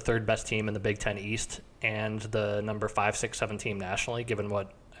both the third best team in the Big Ten East and the number 5, 6, 7 team nationally, given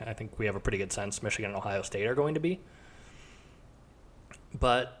what I think we have a pretty good sense Michigan and Ohio State are going to be.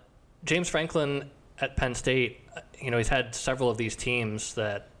 But James Franklin at Penn State, he's had several of these teams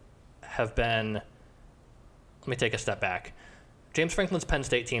that have been, let me take a step back. James Franklin's Penn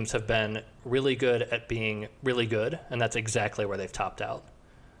State teams have been really good at being really good, and that's exactly where they've topped out.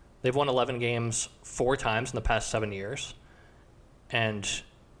 They've won 11 games 4 times in the past 7 years. And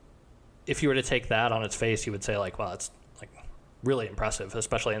if you were to take that on its face, you would say, like, wow, it's like really impressive,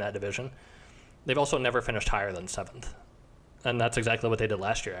 especially in that division. They've also never finished higher than 7th. And that's exactly what they did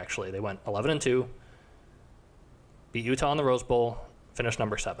last year, actually. They went 11-2, beat Utah in the Rose Bowl, finished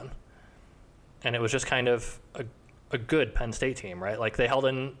number 7. And it was just kind of a good Penn State team, right? Like they held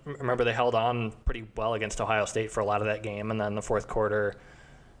on pretty well against Ohio State for a lot of that game. And then the fourth quarter,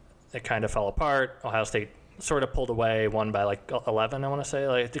 it kind of fell apart. Ohio State sort of pulled away, won by like 11, I want to say,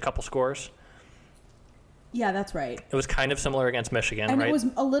 like a couple scores. Yeah, that's right. It was kind of similar against Michigan, and right? It was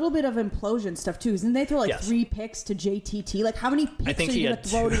a little bit of implosion stuff, too. Didn't they throw like 3 picks to JTT? Like, how many picks are you going to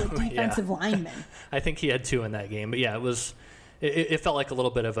throw to a defensive lineman? I think he had 2 in that game. But yeah, it felt like a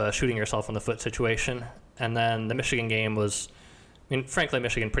little bit of a shooting yourself in the foot situation. And then the Michigan game was, frankly,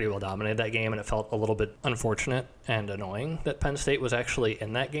 Michigan pretty well dominated that game, and it felt a little bit unfortunate and annoying that Penn State was actually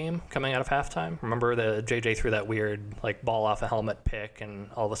in that game coming out of halftime. Remember the JJ threw that weird like ball off a helmet pick, and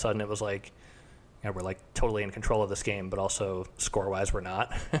all of a sudden it was like, we're like totally in control of this game, but also score-wise we're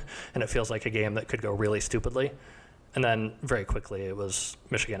not. And it feels like a game that could go really stupidly. And then very quickly it was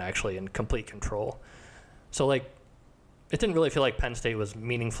Michigan actually in complete control. So like it didn't really feel like Penn State was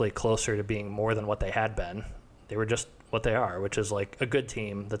meaningfully closer to being more than what they had been. They were just what they are, which is like a good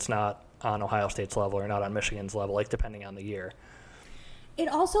team that's not on Ohio State's level or not on Michigan's level, like depending on the year. It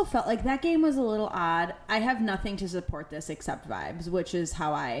also felt like that game was a little odd. I have nothing to support this except vibes, which is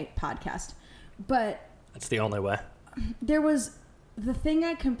how I podcast. But that's the only way. There was the thing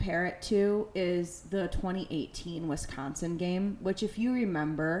I compare it to is the 2018 Wisconsin game, which if you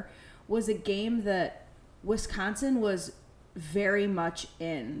remember was a game that Wisconsin was very much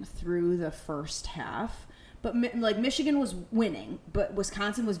in through the first half. But like Michigan was winning, but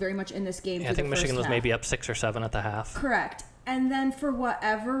Wisconsin was very much in this game. Yeah, I think Michigan was maybe up 6 or 7 at the half. Correct. And then for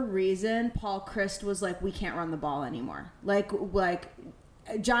whatever reason, Paul Chryst was like, we can't run the ball anymore. Like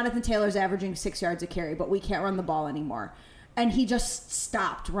Jonathan Taylor's averaging 6 yards a carry, but we can't run the ball anymore. And he just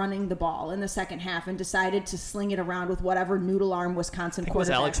stopped running the ball in the second half and decided to sling it around with whatever noodle arm Wisconsin quarterback. Was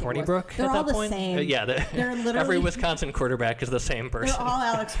Alex Hornibrook They're at all that point? The same. They're literally every Wisconsin quarterback is the same person. They're all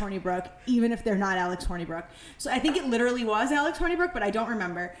Alex Hornibrook, even if they're not Alex Hornibrook. So I think it literally was Alex Hornibrook, but I don't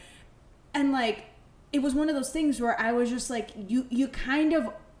remember. And like, it was one of those things where I was just like, you kind of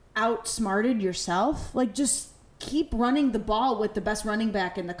outsmarted yourself. Like, just keep running the ball with the best running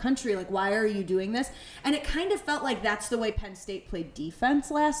back in the country. Like, why are you doing this? And it kind of felt like that's the way Penn State played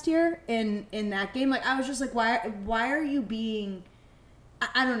defense last year in that game. Like, I was just like, why are you being...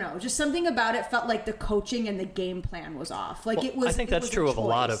 I don't know. Just something about it felt like the coaching and the game plan was off. Like, it was. I think that's true of a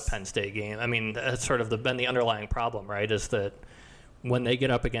lot of Penn State games. I mean, that's sort of been the underlying problem, right? Is that when they get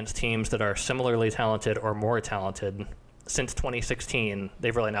up against teams that are similarly talented or more talented, since 2016,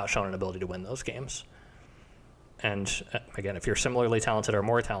 they've really not shown an ability to win those games. And again, if you're similarly talented or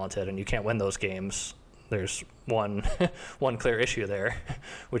more talented and you can't win those games, there's one clear issue there,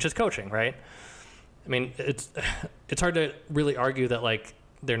 which is coaching, right? I mean, it's hard to really argue that like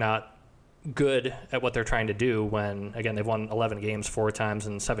they're not good at what they're trying to do when, again, they've won 11 games 4 times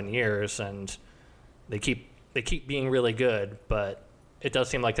in 7 years, and they keep being really good, but it does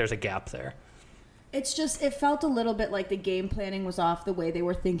seem like there's a gap there. It's just, it felt a little bit like the game planning was off, the way they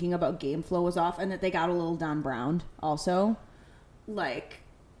were thinking about game flow was off, and that they got a little Don Brown also. Like,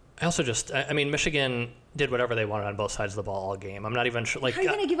 I also just, I mean, Michigan did whatever they wanted on both sides of the ball all game. I'm not even sure. Like, how are you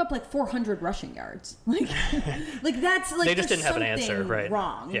going to give up like 400 rushing yards? Like, like that's like they just didn't have an answer, right?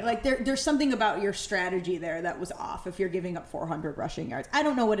 Wrong. Yeah. Like there's something about your strategy there that was off. If you're giving up 400 rushing yards, I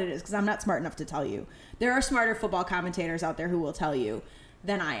don't know what it is because I'm not smart enough to tell you. There are smarter football commentators out there who will tell you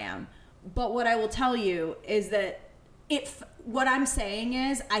than I am. But what I will tell you is that what I'm saying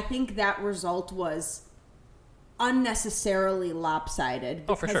is I think that result was unnecessarily lopsided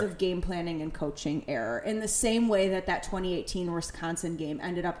because sure. of game planning and coaching error. In the same way that 2018 Wisconsin game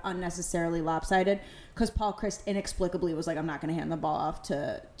ended up unnecessarily lopsided because Paul Chryst inexplicably was like, I'm not going to hand the ball off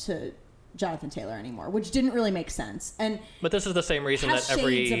to Jonathan Taylor anymore, which didn't really make sense. But this is the same reason that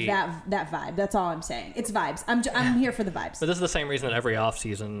every shades of that vibe. That's all I'm saying. It's vibes. I'm here for the vibes. But this is the same reason that every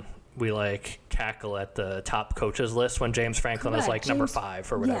offseason we like cackle at the top coaches list when James Franklin is like number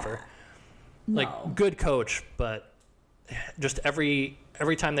 5 or whatever. Yeah. Like good coach, but just every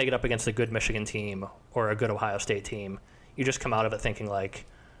time they get up against a good Michigan team or a good Ohio State team, you just come out of it thinking like,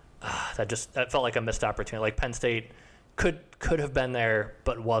 that felt like a missed opportunity. Like Penn State could have been there,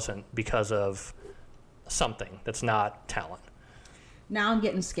 but wasn't because of something that's not talent. Now I'm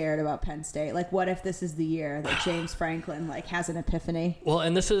getting scared about Penn State. Like, what if this is the year that James Franklin like has an epiphany? Well,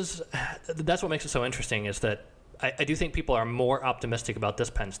 and that's what makes it so interesting is that I do think people are more optimistic about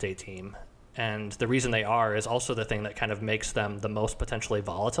this Penn State team. And the reason they are is also the thing that kind of makes them the most potentially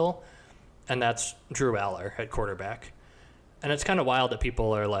volatile, and that's Drew Aller at quarterback. And it's kind of wild that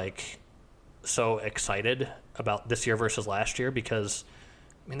people are like so excited about this year versus last year because,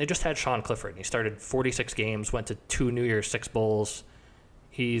 I mean, they just had Sean Clifford, and he started 46 games, went to 2 New Year's Six Bowls.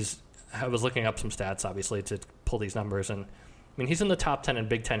 I was looking up some stats, obviously, to pull these numbers, and I mean, he's in the top 10 in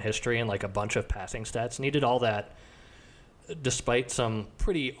Big Ten history and like a bunch of passing stats, and he did all that despite some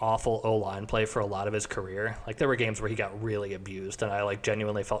pretty awful O-line play for a lot of his career. Like, there were games where he got really abused, and I like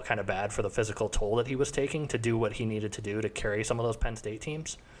genuinely felt kind of bad for the physical toll that he was taking to do what he needed to do to carry some of those Penn State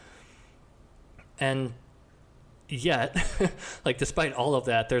teams. And yet, like, despite all of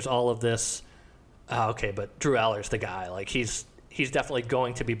that, there's all of this, okay, but Drew Aller's the guy. Like, he's definitely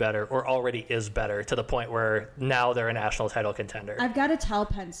going to be better or already is better to the point where now they're a national title contender. I've got to tell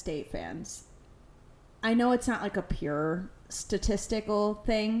Penn State fans, I know it's not like a pure statistical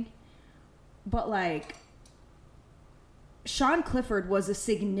thing, but like Sean Clifford was a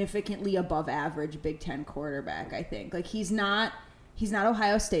significantly above average Big Ten quarterback, I think. Like he's not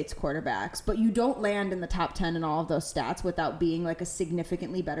Ohio State's quarterbacks, but you don't land in the top 10 in all of those stats without being like a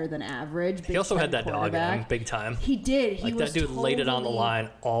significantly better than average Big He also Ten had that dog in him, big time. He did. He like was that dude laid it on the line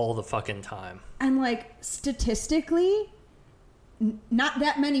all the fucking time. And like statistically, not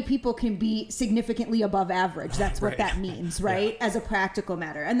that many people can be significantly above average. That's what that means, right? Yeah. As a practical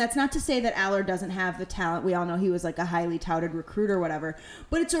matter. And that's not to say that Aller doesn't have the talent. We all know he was like a highly touted recruit or whatever.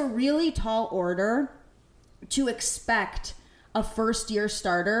 But it's a really tall order to expect a first-year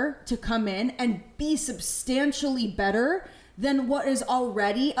starter to come in and be substantially better than what is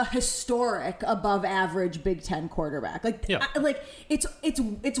already a historic above-average Big Ten quarterback. Like,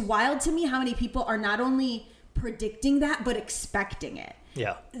 it's wild to me how many people are not only predicting that but expecting it.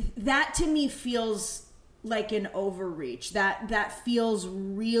 Yeah, that to me feels like an overreach. That feels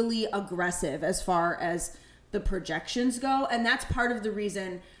really aggressive as far as the projections go, and that's part of the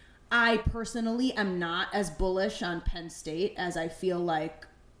reason I personally am not as bullish on Penn State as I feel like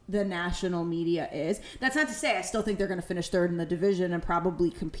the national media is. That's not to say I still think they're going to finish third in the division and probably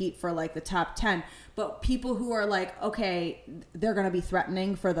compete for like the top 10. But people who are like, okay, they're going to be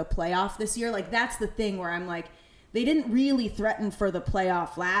threatening for the playoff this year. Like that's the thing where I'm like, they didn't really threaten for the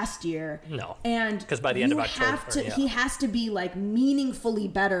playoff last year. No. And because by the end of October, he has to be like meaningfully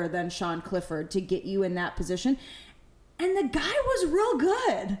better than Sean Clifford to get you in that position. And the guy was real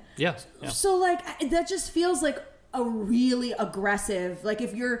good. Yeah. So like that just feels like a really aggressive, like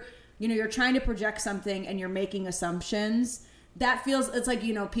if you're trying to project something and you're making assumptions, that feels, it's like,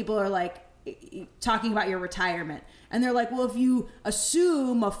 people are like talking about your retirement and they're like, well, if you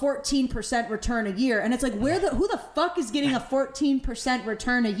assume a 14% return a year, and it's like, who the fuck is getting a 14%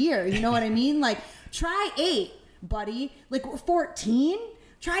 return a year? You know what I mean? Like try 8, buddy. Like 14?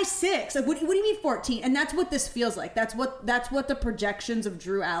 Try 6. Like, what do you mean 14? And that's what this feels like. That's what the projections of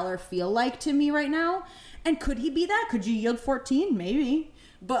Drew Aller feel like to me right now. And could he be that? Could you yield 14? Maybe.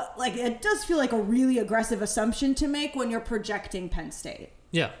 But like, it does feel like a really aggressive assumption to make when you're projecting Penn State.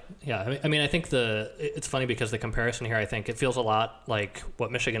 Yeah. I mean, I think it's funny because the comparison here, I think it feels a lot like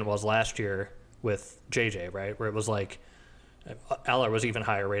what Michigan was last year with JJ, right? Where it was like, Aller was even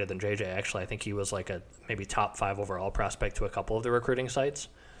higher rated than JJ, actually. I think he was like a maybe top 5 overall prospect to a couple of the recruiting sites.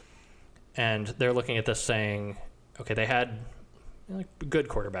 And they're looking at this saying, okay, they had like good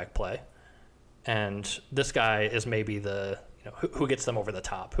quarterback play. And this guy is maybe the, who gets them over the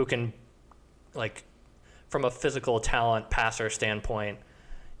top, who can, like, from a physical talent passer standpoint,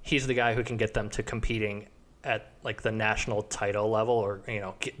 he's the guy who can get them to competing at like the national title level or,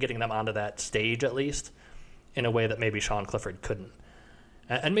 getting them onto that stage at least, in a way that maybe Sean Clifford couldn't.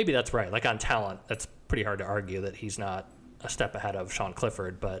 And maybe that's right. Like on talent, that's pretty hard to argue that he's not a step ahead of Sean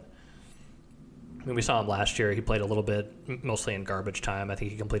Clifford. But I mean, we saw him last year. He played a little bit, mostly in garbage time. I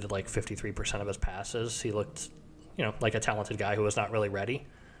think he completed like 53% of his passes. He looked, like a talented guy who was not really ready.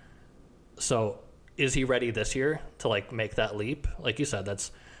 So is he ready this year to like make that leap? Like you said,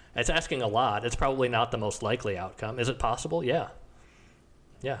 it's asking a lot. It's probably not the most likely outcome. Is it possible? Yeah.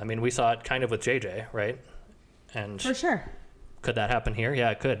 Yeah. I mean, we saw it kind of with JJ, right? And for sure. Could that happen here? Yeah,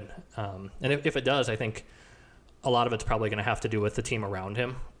 it could. And if it does, I think a lot of it's probably going to have to do with the team around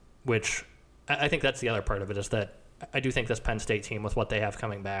him, which I think that's the other part of it, is that I do think this Penn State team, with what they have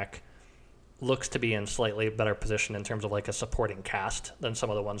coming back, looks to be in slightly better position in terms of like a supporting cast than some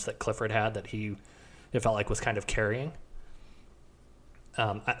of the ones that Clifford had that it felt like was kind of carrying.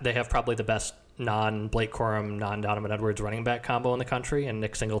 They have probably the best non-Blake Corum, non-Donovan Edwards running back combo in the country, and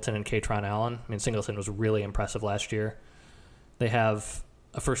Nick Singleton and Katron Allen. I mean, Singleton was really impressive last year. They have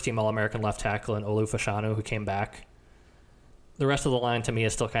a first-team All-American left tackle in Olu Fashanu, who came back. The rest of the line, to me,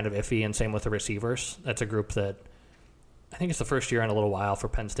 is still kind of iffy, and same with the receivers. That's a group that I think it's the first year in a little while for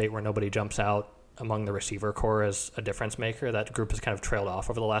Penn State where nobody jumps out among the receiver core as a difference maker. That group has kind of trailed off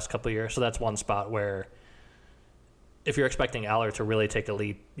over the last couple of years. So that's one spot where if you're expecting Aller to really take a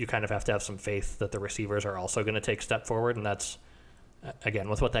leap, you kind of have to have some faith that the receivers are also going to take a step forward. And that's, again,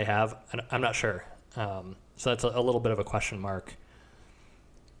 with what they have, I'm not sure. So that's a little bit of a question mark.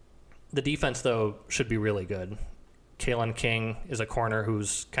 The defense, though, should be really good. Kalen King is a corner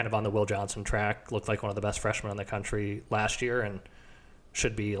who's kind of on the Will Johnson track, looked like one of the best freshmen in the country last year and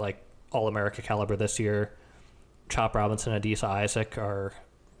should be like All-America caliber this year. Chop Robinson and Adisa Isaac are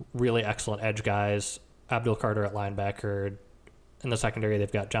really excellent edge guys. Abdul Carter at linebacker. In the secondary,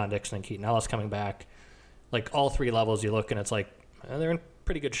 they've got John Dixon and Keaton Ellis coming back. Like all three levels you look and it's like they're in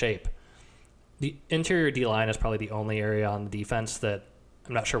pretty good shape. The interior D-line is probably the only area on the defense that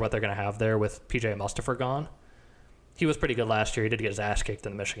I'm not sure what they're going to have there with PJ Mustafa gone. He was pretty good last year. He did get his ass kicked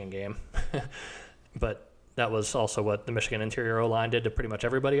in the Michigan game. But that was also what the Michigan interior O-line did to pretty much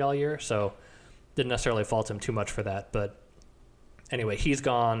everybody all year. So didn't necessarily fault him too much for that. But anyway, he's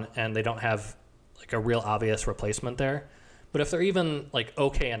gone, and they don't have like a real obvious replacement there. But if they're even like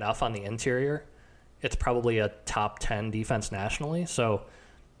okay enough on the interior, it's probably a top 10 defense nationally. So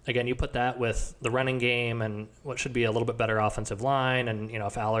again, you put that with the running game and what should be a little bit better offensive line. And,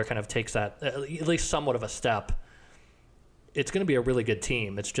 if Aller kind of takes that at least somewhat of a step, it's going to be a really good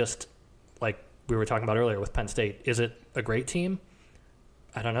team. It's just like we were talking about earlier with Penn State. Is it a great team?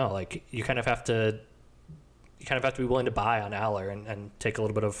 I don't know. Like you kind of have to be willing to buy on Aller and take a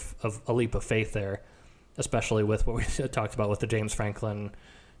little bit of a leap of faith there, especially with what we talked about with the James Franklin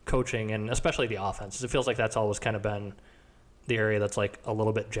coaching and especially the offense. It feels like that's always kind of been the area that's like a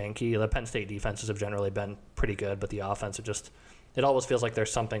little bit janky. The Penn State defenses have generally been pretty good, but the offense, it always feels like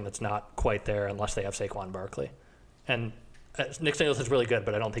there's something that's not quite there unless they have Saquon Barkley. And Nick Singleton's really good,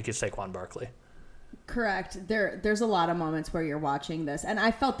 but I don't think he's Saquon Barkley. Correct. There's a lot of moments where you're watching this, and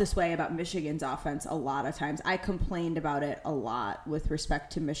I felt this way about Michigan's offense a lot of times. I complained about it a lot with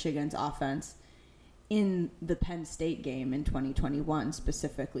respect to Michigan's offense in the Penn State game in 2021,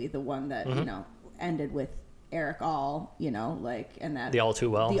 specifically the one that ended with Eric All, and that the all too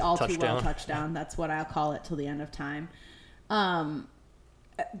well touchdown. That's what I'll call it till the end of time.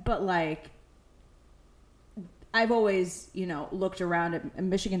 But like, I've always, looked around at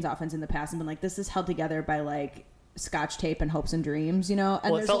Michigan's offense in the past and been like, this is held together by like Scotch tape and hopes and dreams, And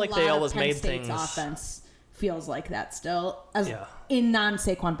well, it felt like they always made State's things. Offense feels like that still, in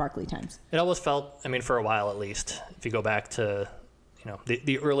non-Saquon Barkley times. It always felt, for a while at least, if you go back to,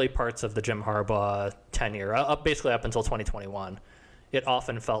 the early parts of the Jim Harbaugh tenure, basically up until 2021, it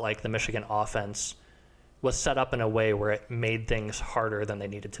often felt like the Michigan offense was set up in a way where it made things harder than they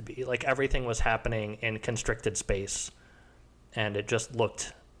needed to be. Like everything was happening in constricted space, and it just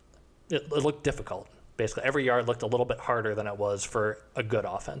looked difficult. Basically, every yard looked a little bit harder than it was for a good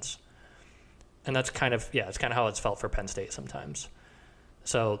offense. And that's kind of how it's felt for Penn State sometimes.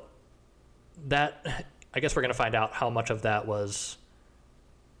 So that, I guess we're going to find out how much of that was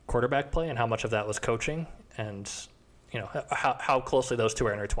quarterback play and how much of that was coaching, and how closely those two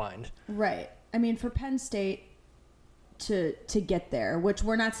are intertwined. Right. For Penn State to get there, which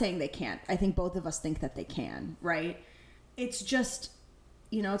we're not saying they can't. I think both of us think that they can, right? It's just,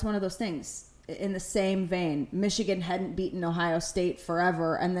 it's one of those things. In the same vein, Michigan hadn't beaten Ohio State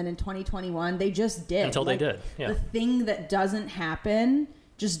forever, and then in 2021, they just did. Until they did, yeah. The thing that doesn't happen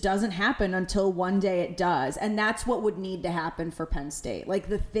just doesn't happen until one day it does. And that's what would need to happen for Penn State. Like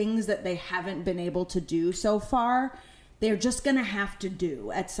the things that they haven't been able to do so far, they're just going to have to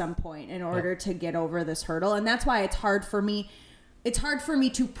do at some point in order to get over this hurdle. And that's why it's hard for me it's hard for me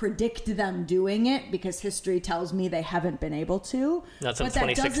to predict them doing it because history tells me they haven't been able to. That's in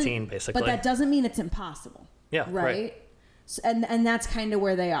 2016, basically. But that doesn't mean it's impossible. Yeah, right. So, and that's kind of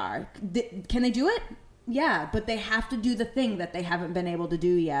where they are. Can they do it? Yeah, but they have to do the thing that they haven't been able to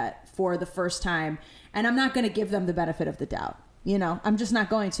do yet for the first time. And I'm not going to give them the benefit of the doubt. You know, I'm just not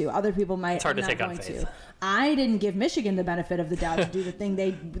going to. Other people might. It's hard to take on faith. I didn't give Michigan the benefit of the doubt to do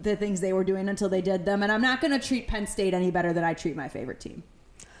the things they were doing until they did them, and I'm not going to treat Penn State any better than I treat my favorite team.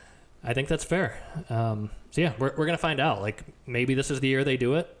 I think that's fair. So yeah, we're going to find out. Like maybe this is the year they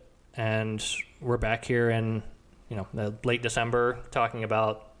do it, and we're back here in late December talking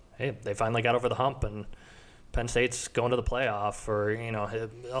about, hey, they finally got over the hump and Penn State's going to the playoff, or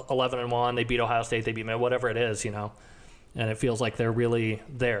 11-1, they beat Ohio State, they beat whatever it is, and it feels like they're really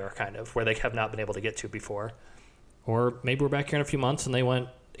there, kind of, where they have not been able to get to before. Or maybe we're back here in a few months and they went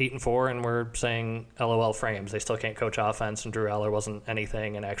 8-4 and we're saying LOL frames. They still can't coach offense and Drew Eller wasn't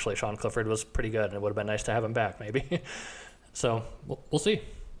anything, and actually Sean Clifford was pretty good and it would have been nice to have him back maybe. So we'll see.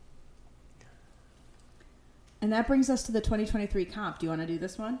 And that brings us to the 2023 comp. Do you want to do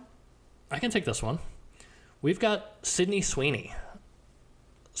this one? I can take this one. We've got Sydney Sweeney.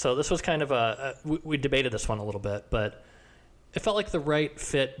 So this was kind of we debated this one a little bit, but it felt like the right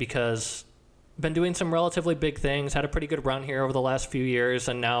fit because been doing some relatively big things, had a pretty good run here over the last few years,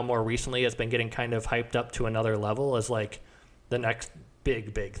 and now more recently has been getting kind of hyped up to another level as like the next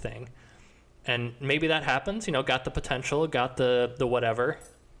big thing. And maybe that happens, got the potential, got the whatever.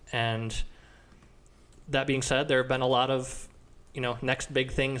 And that being said, there have been a lot of, next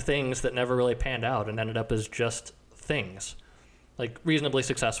big things that never really panned out and ended up as just things. Like reasonably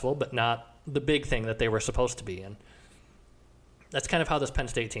successful, but not the big thing that they were supposed to be. And that's kind of how this Penn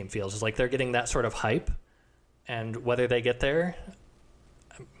State team feels. Is like they're getting that sort of hype, and whether they get there,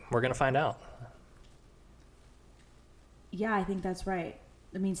 we're going to find out. Yeah, I think that's right.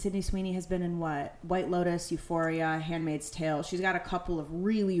 I mean, Sydney Sweeney has been in what? White Lotus, Euphoria, Handmaid's Tale. She's got a couple of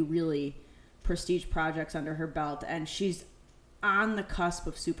really, really prestige projects under her belt, and she's on the cusp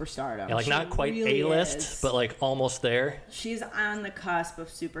of superstardom. Yeah, like not quite really A-list, but like almost there. She's on the cusp of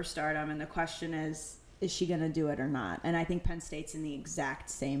superstardom, and the question is she going to do it or not? And I think Penn State's in the exact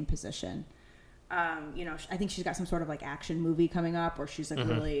same position. I think she's got some sort of like action movie coming up where she's like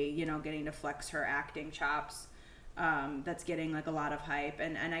really, getting to flex her acting chops. That's getting like a lot of hype,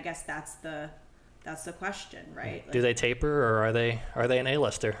 and I guess that's the question, right? Like, do they taper, or are they an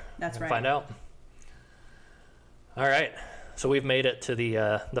A-lister? That's right. Find out. All right. So we've made it to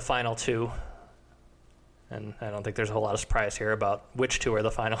the final two, and I don't think there's a whole lot of surprise here about which two are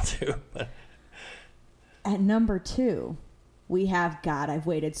the final two. But. At number 2, we have, God, I've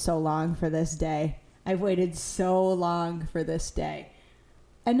waited so long for this day. I've waited so long for this day.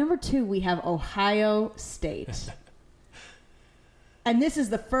 At number 2, we have Ohio State. And this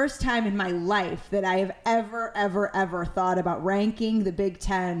is the first time in my life that I have ever thought about ranking the Big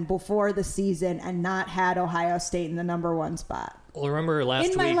Ten before the season and not had Ohio State in the number 1 spot. Well, remember last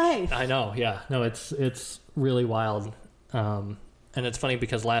week? In my life. I know, yeah. No, it's really wild. And it's funny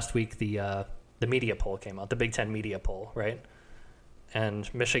because last week the media poll came out, the Big Ten media poll, right?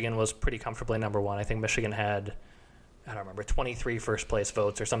 And Michigan was pretty comfortably number 1. I think Michigan had, I don't remember, 23 first place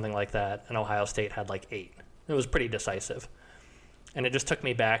votes or something like that, and Ohio State had like 8. It was pretty decisive. And it just took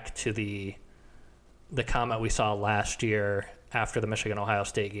me back to the comment we saw last year after the Michigan-Ohio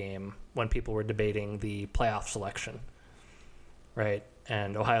State game when people were debating the playoff selection, right?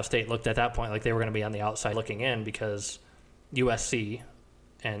 And Ohio State looked at that point like they were going to be on the outside looking in because USC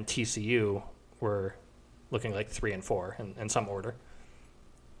and TCU were looking like 3 and 4 in some order.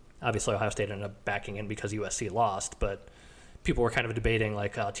 Obviously, Ohio State ended up backing in because USC lost, but people were kind of debating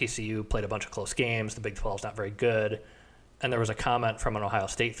like TCU played a bunch of close games, the Big 12's not very good. And there was a comment from an Ohio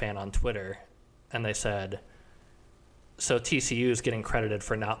State fan on Twitter, and they said, so TCU is getting credited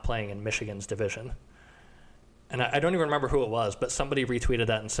for not playing in Michigan's division. And I don't even remember who it was, but somebody retweeted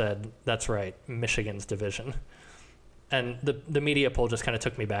that and said, that's right, Michigan's division. And the media poll just kind of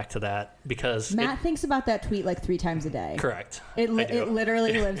took me back to that because Matt thinks about that tweet like 3 times a day. Correct. It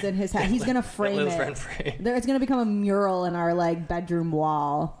literally lives in his head. He's going to frame it. It's going to become a mural in our like bedroom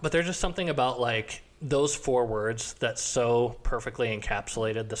wall. But there's just something about like those 4 words that so perfectly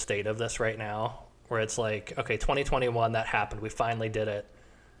encapsulated the state of this right now, where it's like, okay, 2021, that happened. We finally did it.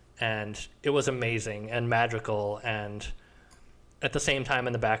 And it was amazing and magical. And at the same time,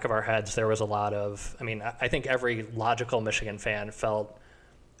 in the back of our heads, there was a lot of, I think every logical Michigan fan felt,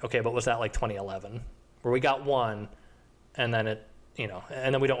 okay, but was that like 2011, where we got one and then and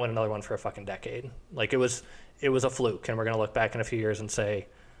then we don't win another one for a fucking decade. Like it was a fluke, and we're going to look back in a few years and say,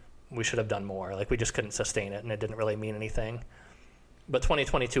 we should have done more. Like we just couldn't sustain it, and it didn't really mean anything. But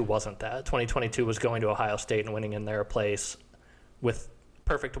 2022 wasn't that. 2022 was going to Ohio State and winning in their place with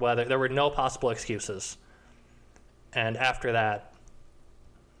perfect weather. There were no possible excuses. And after that,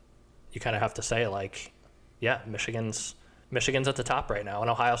 you kind of have to say, like, yeah, Michigan's at the top right now, and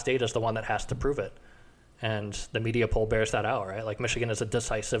Ohio State is the one that has to prove it. And the media poll bears that out, right? Like, Michigan is a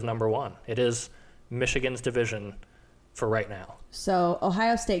decisive number one. It is Michigan's division for right now. So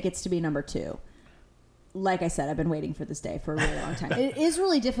Ohio State gets to be number 2. Like I said, I've been waiting for this day for a really long time. It is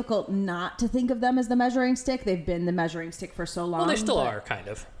really difficult not to think of them as the measuring stick. They've been the measuring stick for so long. Well, they still are, kind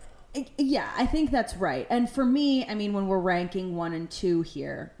of. Yeah, I think that's right. And for me, I mean, when we're ranking 1 and 2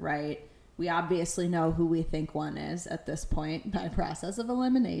 here, right, we obviously know who we think 1 is at this point by process of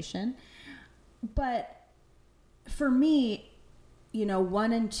elimination. But for me,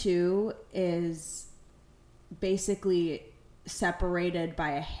 1 and 2 is basically separated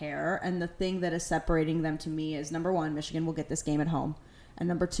by a hair, and the thing that is separating them to me is, number 1, Michigan will get this game at home, and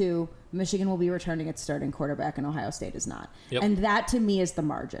number 2, Michigan will be returning its starting quarterback and Ohio State is not. Yep. And that to me is the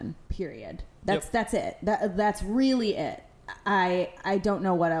margin, period. That's it. That's really it. I don't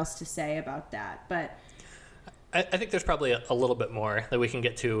know what else to say about that, but I think there's probably a little bit more that we can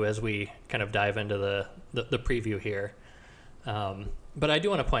get to as we kind of dive into the preview here. But I do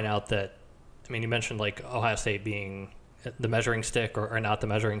want to point out that, I mean, you mentioned like Ohio State being the measuring stick or not the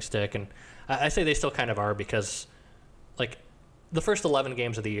measuring stick, and I say they still kind of are, because like the first 11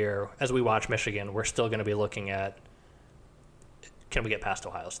 games of the year, as we watch Michigan, we're still going to be looking at, can we get past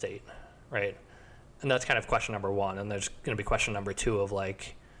Ohio State, right? And that's kind of question number 1, and there's going to be question number 2 of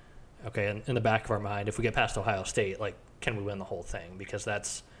like, okay, in the back of our mind, if we get past Ohio State, like, can we win the whole thing? Because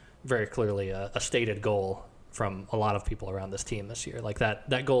that's very clearly a stated goal from a lot of people around this team this year. Like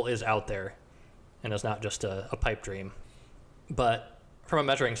that goal is out there, and it's not just a pipe dream. But from a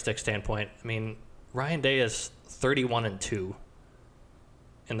measuring stick standpoint, I mean, Ryan Day is 31-2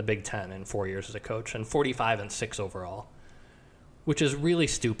 in the Big Ten in 4 years as a coach, and 45-6 overall, which is really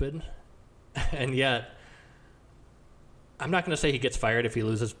stupid. And yet, I'm not going to say he gets fired if he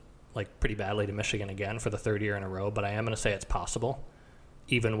loses like pretty badly to Michigan again for the 3rd year in a row, but I am going to say it's possible,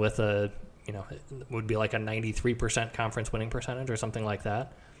 even with it would be like a 93% conference winning percentage or something like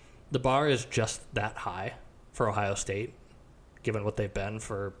that. The bar is just that high for Ohio State, given what they've been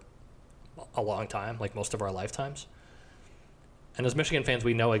for a long time, like most of our lifetimes. And as Michigan fans,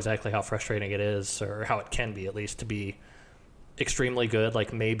 we know exactly how frustrating it is, or how it can be at least, to be extremely good,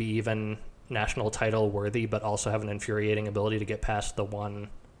 like maybe even national title worthy, but also have an infuriating ability to get past the one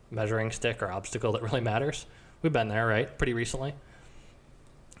measuring stick or obstacle that really matters. We've been there, right? Pretty recently.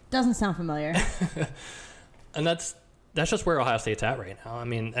 Doesn't sound familiar. And that's just where Ohio State's at right now. I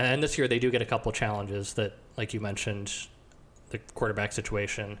mean, and this year they do get a couple challenges that, like you mentioned, the quarterback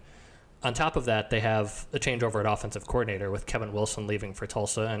situation. On top of that, they have a changeover at offensive coordinator with Kevin Wilson leaving for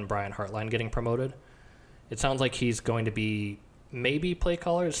Tulsa and Brian Hartline getting promoted. It sounds like he's going to be maybe play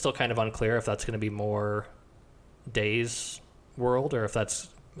caller. It's still kind of unclear if that's going to be more Day's world or if that's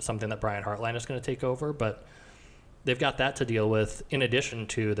something that Brian Hartline is going to take over. But they've got that to deal with, in addition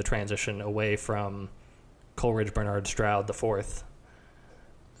to the transition away from Coleridge Bernard Stroud IV.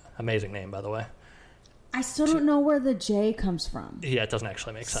 Amazing name, by the way. I still don't know where the J comes from. Yeah, it doesn't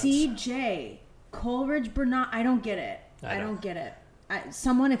actually make sense. CJ. Coleridge Bernard. I don't get it. I don't get it.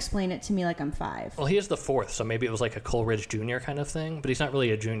 Someone explain it to me like I'm 5. Well, he is the 4th, so maybe it was like a Coleridge Jr. kind of thing, but he's not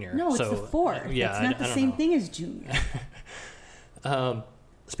really a junior. No, it's the 4th. Yeah, it's not the same thing as junior.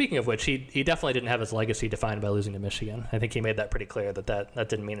 Speaking of which, he definitely didn't have his legacy defined by losing to Michigan. I think he made that pretty clear that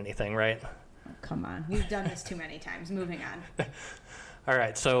didn't mean anything, right? Oh, come on. We've done this too many times. Moving on. All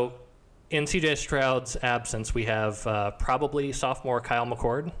right, so in C.J. Stroud's absence, we have probably sophomore Kyle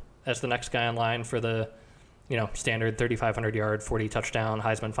McCord as the next guy in line for the standard 3,500-yard, 40-touchdown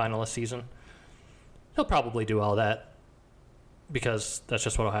Heisman finalist season. He'll probably do all that because that's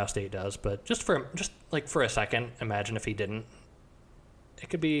just what Ohio State does. But just for a second, imagine if he didn't. It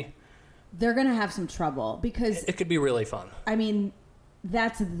could be... They're going to have some trouble because... It could be really fun. I mean,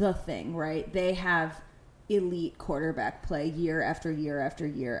 that's the thing, right? They have elite quarterback play year after year after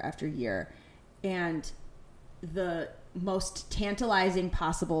year after year. And the most tantalizing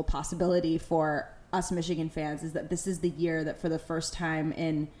possibility for us Michigan fans is that this is the year that for the first time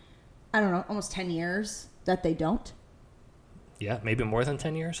in, I don't know, almost 10 years that they don't. Yeah, maybe more than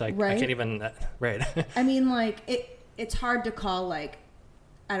 10 years. I can't even... Right. I mean, it's hard to call, I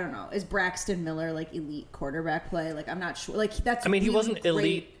don't know, is Braxton Miller, elite quarterback play? I'm not sure. That's he really wasn't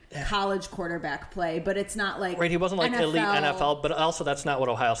elite college quarterback play, but it's not Right, he wasn't NFL. Elite NFL, but also that's not what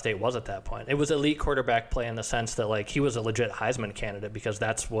Ohio State was at that point. It was elite quarterback play in the sense that, he was a legit Heisman candidate because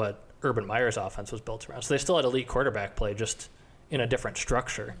that's what Urban Meyer's offense was built around. So they still had elite quarterback play, just in a different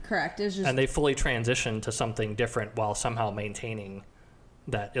structure. Correct. And they fully transitioned to something different while somehow maintaining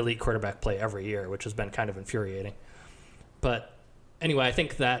that elite quarterback play every year, which has been kind of infuriating. But anyway, I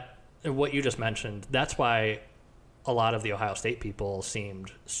think that what you just mentioned, that's why a lot of the Ohio State people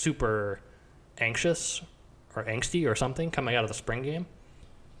seemed super anxious or angsty or something coming out of the spring game.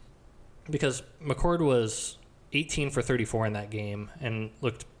 Because McCord was 18 for 34 in that game and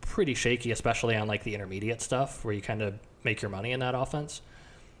looked pretty shaky, especially on like the intermediate stuff where you kind of make your money in that offense,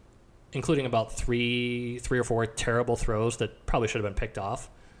 including about three or four terrible throws that probably should have been picked off.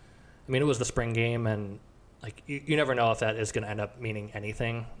 I mean, it was the spring game, and like you never know if that is going to end up meaning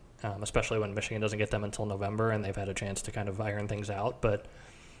anything, especially when Michigan doesn't get them until November and they've had a chance to kind of iron things out. But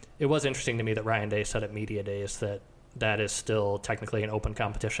it was interesting to me that Ryan Day said at Media Days that is still technically an open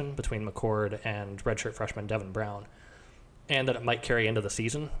competition between McCord and redshirt freshman Devin Brown, and that it might carry into the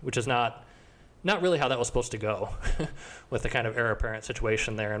season, which is not really how that was supposed to go with the kind of heir apparent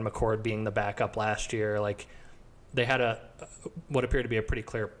situation there and McCord being the backup last year. Like, they had what appeared to be a pretty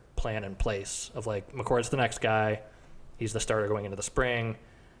clear plan in place of like, McCord's the next guy, he's the starter going into the spring,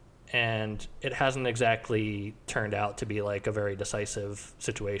 and it hasn't exactly turned out to be like a very decisive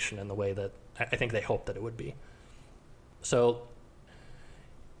situation in the way that I think they hoped that it would be. So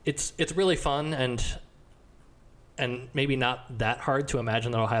it's really fun and maybe not that hard to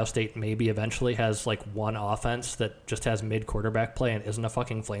imagine that Ohio State maybe eventually has like one offense that just has mid quarterback play and isn't a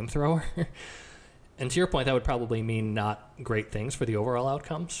fucking flamethrower. And to your point, that would probably mean not great things for the overall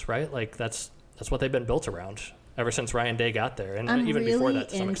outcomes, right? Like that's what they've been built around ever since Ryan Day got there, and I'm even really before that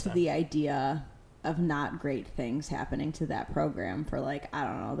to some into extent. the idea of not great things happening to that program for like, I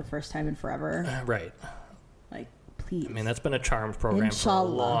don't know, the first time in forever. Right. Like, please. I mean, that's been a charmed program Inshallah.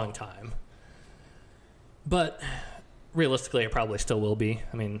 for a long time. But realistically, it probably still will be.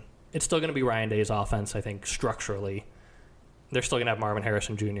 I mean, it's still going to be Ryan Day's offense, I think, structurally. They're still going to have Marvin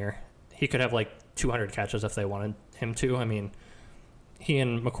Harrison Jr. He could have like 200 catches if they wanted him to. I mean, he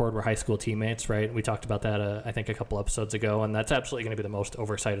and McCord were high school teammates, right? We talked about that, I think, a couple episodes ago, and that's absolutely going to be the most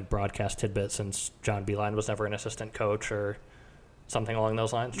oversighted broadcast tidbit since John Beeline was never an assistant coach or something along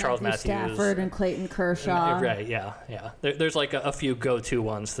those lines. Charles Matthews. Stafford and Clayton Kershaw. Right, yeah. There's like a few go-to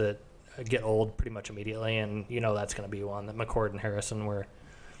ones that get old pretty much immediately, and you know that's going to be one that McCord and Harrison were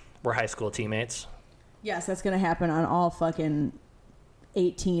high school teammates. Yes, that's going to happen on all fucking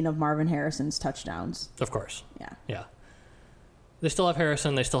 18 of Marvin Harrison's touchdowns. Of course. Yeah. They still have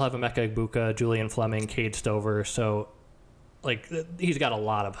Harrison. They still have Emeka Egbuka, Julian Fleming, Cade Stover. So, like, he's got a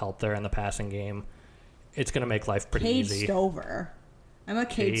lot of help there in the passing game. It's going to make life pretty easy. Cade Stover. I'm a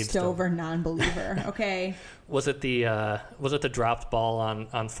Cade Stover non-believer. Okay. Was it the dropped ball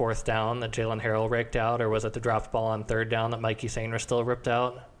on fourth down that Jalen Harrell raked out, or was it the dropped ball on third down that Mikey Sainer still ripped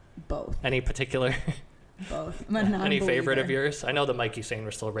out? Both. Any particular? Both. I'm a non-believer. Any favorite of yours? I know the Mikey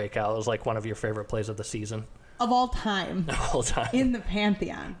Sainer still rake out was like one of your favorite plays of the season. Of all time. Of all time. In the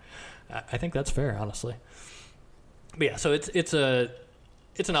Pantheon. I think that's fair, honestly. But yeah, so it's an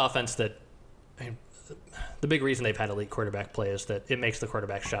offense that, I mean, the big reason they've had elite quarterback play is that it makes the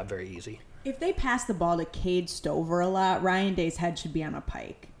quarterback's job very easy. If they pass the ball to Cade Stover a lot, Ryan Day's head should be on a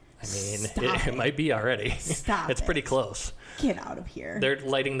pike. I mean, it might be already. Stop It's pretty close. Get out of here. They're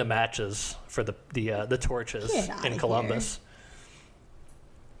lighting the matches for the torches in Columbus.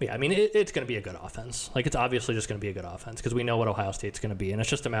 Yeah, I mean, it's going to be a good offense. Like, it's obviously just going to be a good offense because we know what Ohio State's going to be, and it's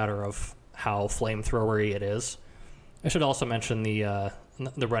just a matter of how flamethrowery it is. I should also mention the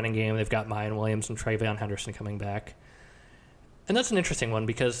running game. They've got Mayan Williams and Travion Henderson coming back. And that's an interesting one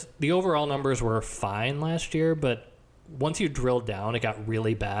because the overall numbers were fine last year, but once you drilled down, it got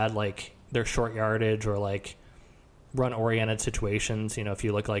really bad. Like, their short yardage or, like, run-oriented situations, you know, if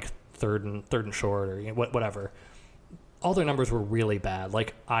you look like third and short or whatever, all their numbers were really bad,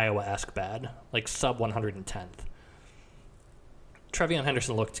 like Iowa-esque bad, like sub 110th. Travion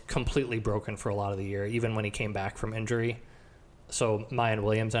Henderson looked completely broken for a lot of the year, even when he came back from injury. So Mayan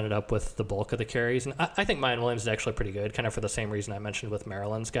Williams ended up with the bulk of the carries. And I think Mayan Williams is actually pretty good, kind of for the same reason I mentioned with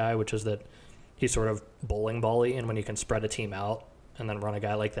Maryland's guy, which is that he's sort of bowling ball-y, and when you can spread a team out and then run a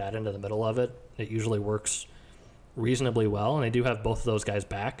guy like that into the middle of it, it usually works reasonably well, and they do have both of those guys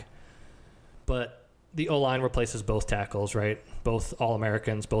back. But the O-line replaces both tackles, right? Both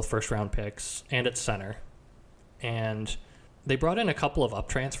All-Americans, both first-round picks, and at center. And they brought in a couple of up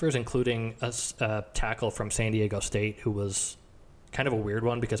transfers, including a tackle from San Diego State who was kind of a weird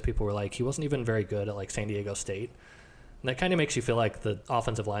one because people were like, he wasn't even very good at like San Diego State. And that kind of makes you feel like the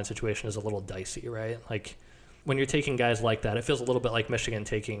offensive line situation is a little dicey, right? Like, when you're taking guys like that, it feels a little bit like Michigan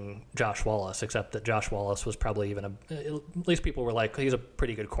taking Josh Wallace, except that Josh Wallace was probably even at least people were like, he's a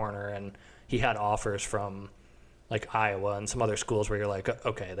pretty good corner, and he had offers from like Iowa and some other schools where you're like,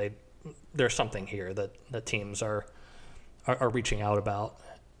 okay, there's something here that teams are reaching out about.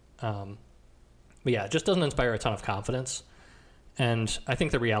 But yeah, it just doesn't inspire a ton of confidence. And I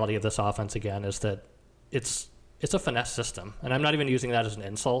think the reality of this offense, again, is that it's a finesse system. And I'm not even using that as an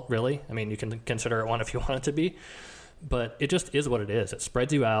insult, really. I mean, you can consider it one if you want it to be. But it just is what it is. It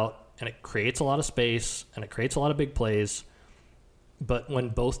spreads you out, and it creates a lot of space, and it creates a lot of big plays. But when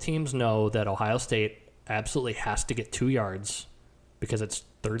both teams know that Ohio State absolutely has to get 2 yards because it's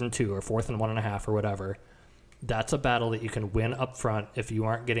 3rd and 2 or 4th and 1.5 or whatever, that's a battle that you can win up front if you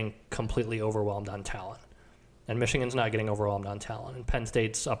aren't getting completely overwhelmed on talent. And Michigan's not getting overwhelmed on talent, and Penn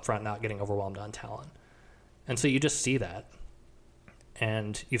State's up front not getting overwhelmed on talent. And so you just see that.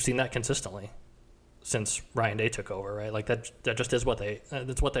 And you've seen that consistently since Ryan Day took over, right? Like that just is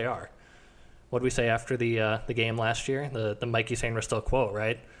that's what they are. What did we say after the game last year? The Mikey Sainristil quote,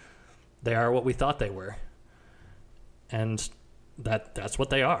 right? They are what we thought they were. And that's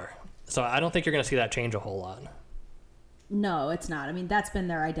what they are. So I don't think you're going to see that change a whole lot. No, it's not. I mean, that's been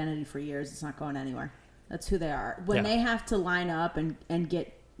their identity for years. It's not going anywhere. That's who they are. When they have to line up and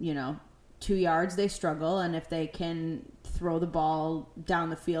get, 2 yards, they struggle. And if they can throw the ball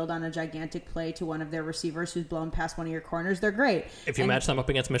down the field on a gigantic play to one of their receivers who's blown past one of your corners, they're great. If you match them up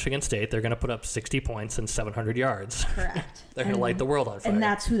against Michigan State, they're going to put up 60 points and 700 yards. Correct. They're going to light the world on fire. And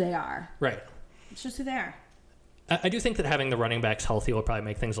that's who they are. Right. It's just who they are. I do think that having the running backs healthy will probably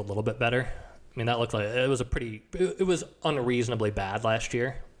make things a little bit better. I mean, that looked like it was unreasonably bad last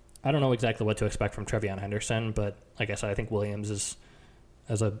year. I don't know exactly what to expect from Trevion Henderson, but like I said, I think Williams is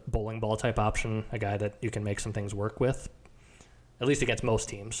as a bowling ball type option, a guy that you can make some things work with, at least against most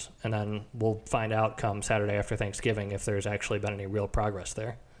teams. And then we'll find out come Saturday after Thanksgiving if there's actually been any real progress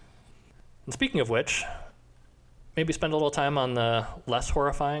there. And speaking of which, maybe spend a little time on the less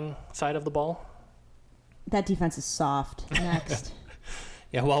horrifying side of the ball. That defense is soft. Next.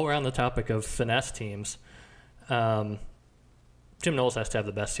 Yeah, while we're on the topic of finesse teams, Jim Knowles has to have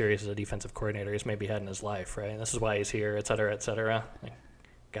the best series as a defensive coordinator he's maybe had in his life, right? This is why he's here, et cetera, et cetera.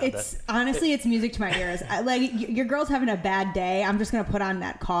 Honestly, it's music to my ears. Your girl's having a bad day. I'm just going to put on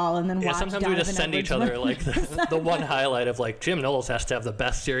that call and then watch. Sometimes we just send each other like the one highlight of like Jim Knowles has to have the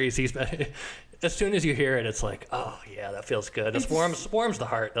best series he's been. As soon as you hear it, it's like, oh yeah, that feels good. It warms the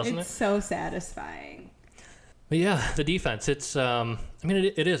heart, doesn't it? It's so satisfying. But yeah, the defense. It's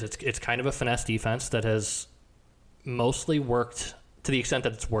it is. It's kind of a finesse defense that has mostly worked to the extent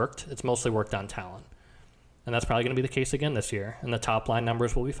that it's worked. It's mostly worked on talent. And that's probably going to be the case again this year. And the top line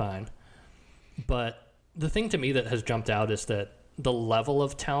numbers will be fine. But the thing to me that has jumped out is that the level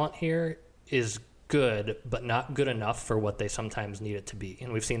of talent here is good, but not good enough for what they sometimes need it to be.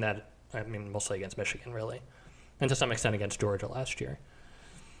 And we've seen that, mostly against Michigan, really. And to some extent against Georgia last year.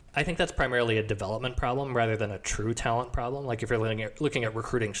 I think that's primarily a development problem rather than a true talent problem. Like if you're looking at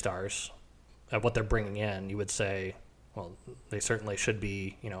recruiting stars, at what they're bringing in, you would say, well, they certainly should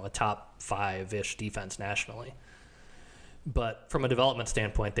be, a top 5-ish defense nationally. But from a development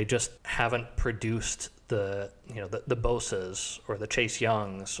standpoint, they just haven't produced the Bosa's or the Chase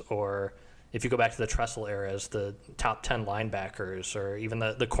Youngs, or if you go back to the Tressel eras, the top 10 linebackers, or even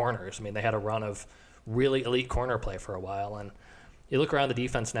the corners. I mean, they had a run of really elite corner play for a while. And you look around the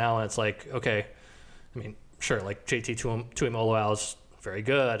defense now, and it's like, okay, sure, like JT Tuimoloau is very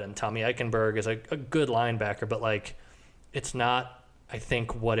good, and Tommy Eichenberg is a good linebacker, but like, it's not, I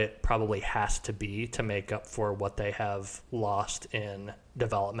think, what it probably has to be to make up for what they have lost in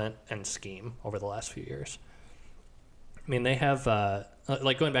development and scheme over the last few years. They have,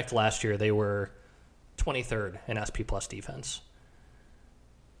 going back to last year, they were 23rd in SP Plus defense.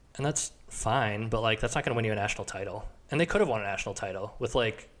 And that's fine, but like, that's not going to win you a national title. And they could have won a national title with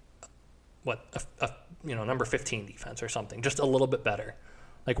like, number 15 defense or something, just a little bit better.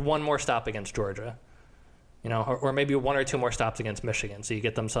 Like one more stop against Georgia. Or maybe 1 or 2 more stops against Michigan, so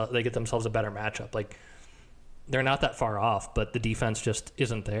they get themselves a better matchup. Like, they're not that far off, but the defense just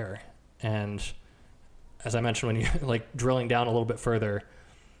isn't there. And as I mentioned, when you like drilling down a little bit further,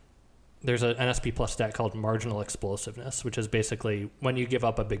 there's an SP Plus stat called marginal explosiveness, which is basically when you give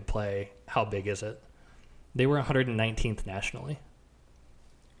up a big play, how big is it? They were 119th nationally.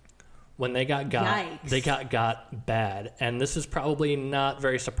 When they got bad. And this is probably not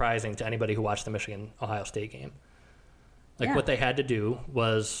very surprising to anybody who watched the Michigan-Ohio State game. What they had to do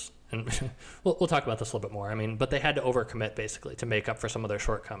was, and we'll talk about this a little bit more, but they had to overcommit, basically, to make up for some of their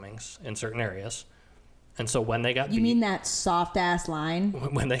shortcomings in certain areas. And so when they got beat... You mean that soft-ass line?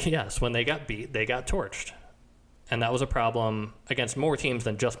 When they got beat, they got torched. And that was a problem against more teams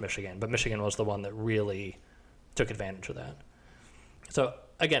than just Michigan, but Michigan was the one that really took advantage of that. So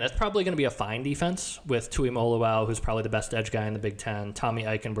again, it's probably going to be a fine defense with Tui Moluau, who's probably the best edge guy in the Big Ten, Tommy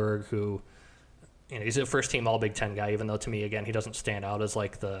Eichenberg, who, he's a first-team All-Big Ten guy, even though to me, again, he doesn't stand out as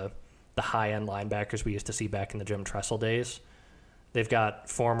like the high-end linebackers we used to see back in the Jim Tressel days. They've got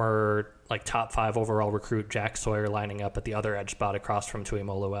former like top 5 overall recruit Jack Sawyer lining up at the other edge spot across from Tui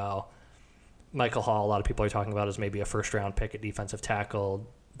Moluau. Michael Hall, a lot of people are talking about as maybe a first-round pick at defensive tackle.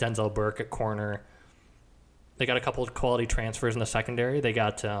 Denzel Burke at corner. They got a couple of quality transfers in the secondary. They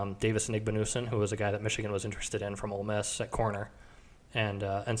got Davis Nigbanuson, who was a guy that Michigan was interested in from Ole Miss at corner,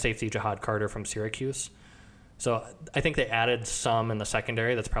 and safety Jahad Carter from Syracuse. So I think they added some in the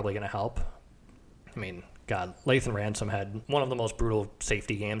secondary that's probably going to help. I mean, God, Lathan Ransom had one of the most brutal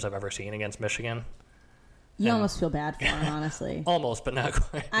safety games I've ever seen against Michigan. You almost feel bad for him, honestly. Almost, but not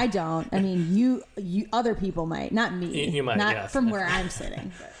quite. I don't. I mean, you other people might, not me. You might, not yeah. from where I'm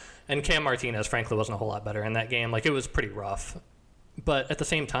sitting. But. And Cam Martinez, frankly, wasn't a whole lot better in that game. Like, it was pretty rough. But at the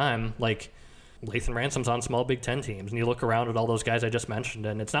same time, like, Lathan Ransom's on small Big Ten teams, and you look around at all those guys I just mentioned,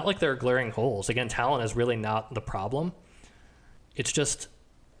 and it's not like there are glaring holes. Again, talent is really not the problem. It's just,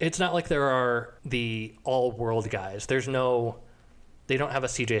 it's not like there are the all-world guys. They don't have a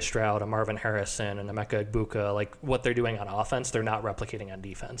CJ Stroud, a Marvin Harrison, and a Emeka Egbuka. Like, what they're doing on offense, they're not replicating on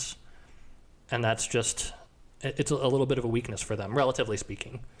defense. And that's just, it's a little bit of a weakness for them, relatively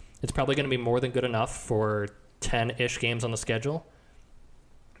speaking. It's probably going to be more than good enough for 10-ish games on the schedule.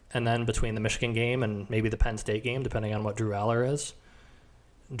 And then between the Michigan game and maybe the Penn State game, depending on what Drew Aller is,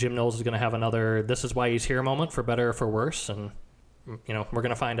 Jim Knowles is going to have another this is why he's here moment, for better or for worse. And, we're going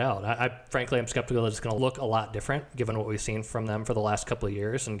to find out. I frankly, I'm skeptical that it's going to look a lot different given what we've seen from them for the last couple of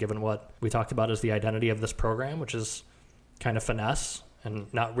years and given what we talked about as the identity of this program, which is kind of finesse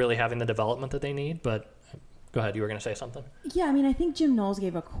and not really having the development that they need. But go ahead. You were going to say something. Yeah, I mean, I think Jim Knowles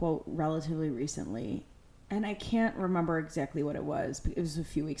gave a quote relatively recently, and I can't remember exactly what it was. It was a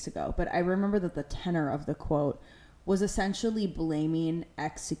few weeks ago, but I remember that the tenor of the quote was essentially blaming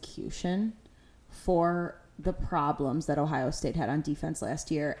execution for the problems that Ohio State had on defense last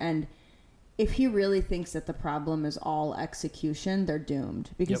year. And if he really thinks that the problem is all execution, they're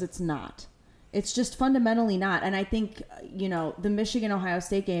doomed, because It's not. It's just fundamentally not. And I think, the Michigan-Ohio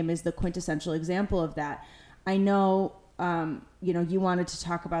State game is the quintessential example of that. I know, you wanted to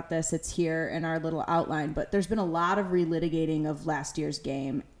talk about this. It's here in our little outline, but there's been a lot of relitigating of last year's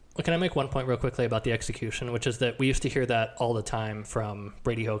game. Well, can I make one point real quickly about the execution, which is that we used to hear that all the time from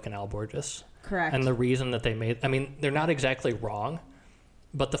Brady Hoke and Al Borges. Correct. And the reason that they they're not exactly wrong,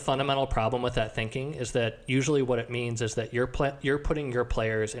 but the fundamental problem with that thinking is that usually what it means is that you're putting your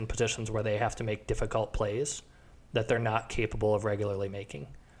players in positions where they have to make difficult plays that they're not capable of regularly making.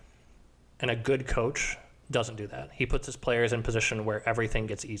 And a good coach doesn't do that. He puts his players in position where everything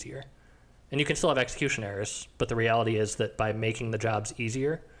gets easier. And you can still have execution errors, but the reality is that by making the jobs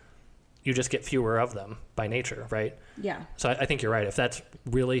easier, you just get fewer of them by nature, right? Yeah. So I think you're right. If that's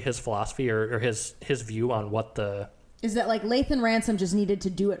really his philosophy or his view on what the... Is that like Lathan Ransom just needed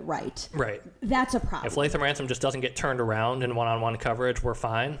to do it right. Right. That's a problem. If Lathan Ransom just doesn't get turned around in one-on-one coverage, we're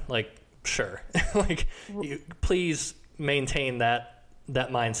fine. Like, sure. Please maintain that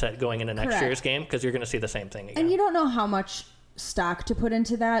mindset going into next year's game, because you're going to see the same thing again. And you don't know how much stock to put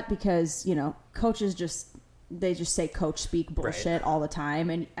into that, because, coaches just say coach speak bullshit all the time,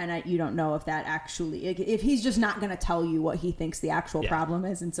 and you don't know if that actually, if he's just not going to tell you what he thinks the actual problem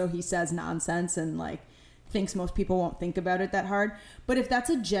is, and so he says nonsense and thinks most people won't think about it that hard. But if that's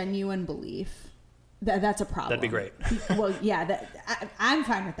a genuine belief, that's a problem. That'd be great. Well, yeah, I'm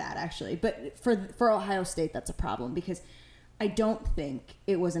fine with that actually. But for Ohio State, that's a problem, because I don't think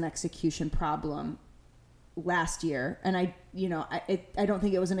it was an execution problem last year, and I don't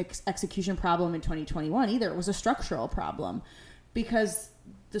think it was an execution problem in 2021 either. It was a structural problem, because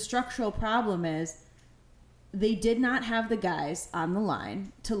the structural problem is they did not have the guys on the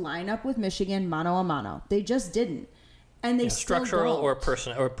line to line up with Michigan mano a mano. They just didn't, and they structural still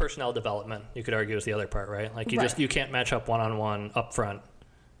don't. or personnel development, you could argue, is the other part, right? Like you can't match up one-on-one up front,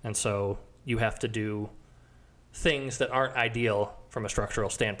 and so you have to do things that aren't ideal from a structural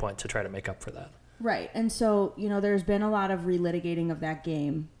standpoint to try to make up for that. Right. And so, there's been a lot of relitigating of that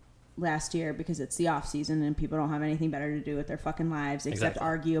game last year, because it's the off season and people don't have anything better to do with their fucking lives except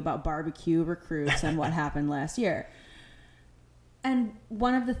argue about barbecue recruits and what happened last year. And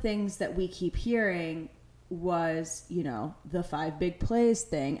one of the things that we keep hearing was, the 5 big plays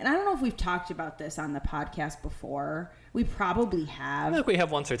thing. And I don't know if we've talked about this on the podcast before. We probably have. I think we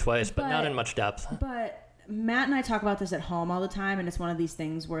have once or twice, but not in much depth. But Matt and I talk about this at home all the time, and it's one of these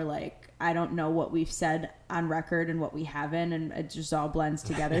things where, I don't know what we've said on record and what we haven't, and it just all blends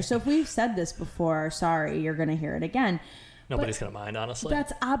together. So if we've said this before, sorry, you're going to hear it again. Nobody's going to mind, honestly.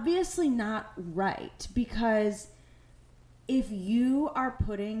 That's obviously not right, because if you are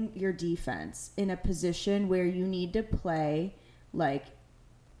putting your defense in a position where you need to play like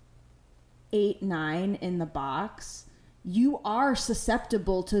 8-9 in the box, you are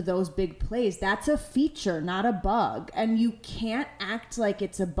susceptible to those big plays. That's a feature, not a bug. And you can't act like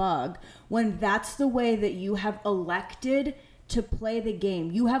it's a bug when that's the way that you have elected to play the game.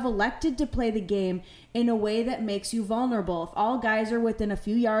 You have elected to play the game in a way that makes you vulnerable. If all guys are within a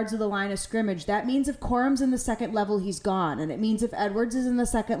few yards of the line of scrimmage, that means if Corum's in the second level, he's gone. And it means if Edwards is in the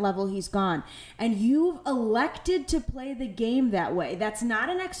second level, he's gone. And you've elected to play the game that way. That's not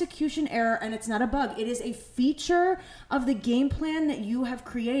an execution error, and it's not a bug. It is a feature of the game plan that you have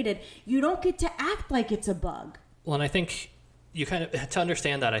created. You don't get to act like it's a bug. Well, and I think you kind of, to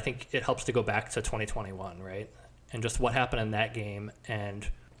understand that, I think it helps to go back to 2021, right? And just what happened in that game and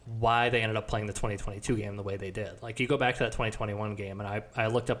why they ended up playing the 2022 game the way they did. Like, you go back to that 2021 game, and I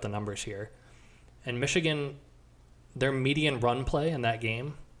looked up the numbers here. And Michigan, their median run play in that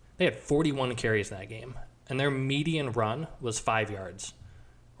game, they had 41 carries in that game. And their median run was 5 yards.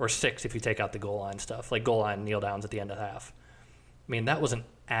 Or 6 if you take out the goal line stuff. Like goal line kneel downs at the end of half. I mean, that was an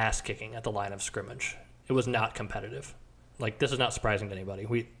ass kicking at the line of scrimmage. It was not competitive. Like, this is not surprising to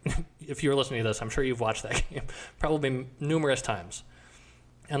anybody. If you're listening to this, I'm sure you've watched that game probably numerous times.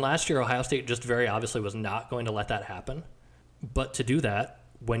 And last year, Ohio State just very obviously was not going to let that happen. But to do that,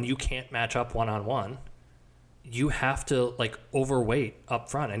 when you can't match up one-on-one, you have to, like, overweight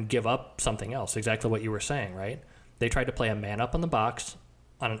up front and give up something else, exactly what you were saying, right? They tried to play a man up in the box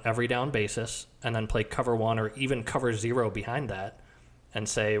on an every down basis and then play cover 1 or even cover 0 behind that and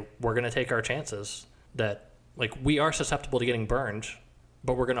say, we're going to take our chances that, like, we are susceptible to getting burned,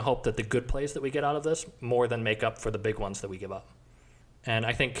 but we're going to hope that the good plays that we get out of this more than make up for the big ones that we give up. And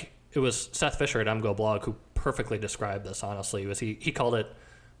I think it was Seth Fisher at MGO Blog who perfectly described this, honestly. He called it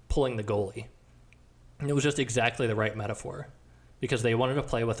pulling the goalie. And it was just exactly the right metaphor, because they wanted to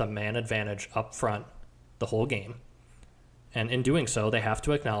play with a man advantage up front the whole game. And in doing so, they have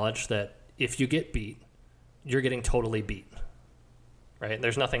to acknowledge that if you get beat, you're getting totally beat. Right?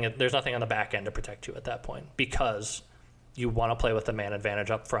 There's nothing on the back end to protect you at that point, because you want to play with the man advantage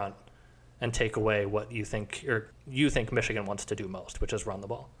up front and take away what you think Michigan wants to do most, which is run the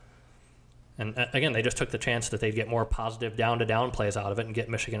ball. And again, they just took the chance that they'd get more positive down-to-down plays out of it and get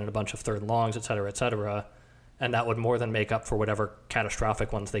Michigan in a bunch of third and longs, et cetera, and that would more than make up for whatever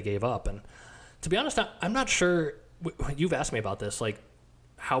catastrophic ones they gave up. And to be honest, I'm not sure. You've asked me about this, like,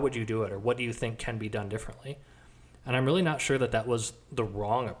 how would you do it, or what do you think can be done differently? And I'm really not sure that was the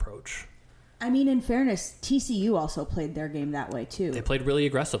wrong approach. I mean, in fairness, TCU also played their game that way, too. They played really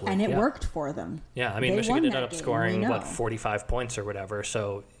aggressively. And it worked for them. Yeah, I mean, Michigan ended up scoring, 45 points or whatever,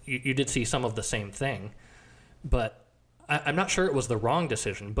 so you did see some of the same thing. But I'm not sure it was the wrong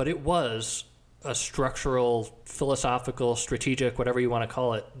decision, but it was a structural, philosophical, strategic, whatever you want to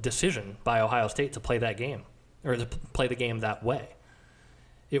call it, decision by Ohio State to play that game, or to play the game that way.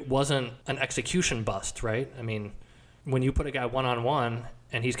 It wasn't an execution bust, right? I mean, when you put a guy one-on-one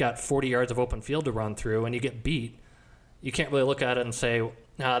and he's got 40 yards of open field to run through and you get beat, you can't really look at it and say,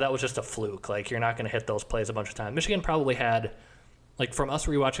 nah, that was just a fluke. Like, you're not going to hit those plays a bunch of times. Michigan probably had, like, from us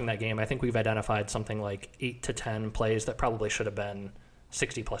rewatching that game, I think we've identified something like 8 to 10 plays that probably should have been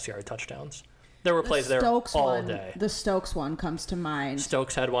 60-plus yard touchdowns. There were plays there all day. The Stokes one comes to mind.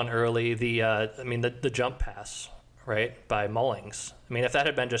 Stokes had one early. The jump pass, right, by Mullings. I mean, if that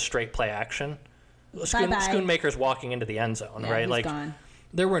had been just straight play action, Schoonmaker's walking into the end zone, right? He's gone.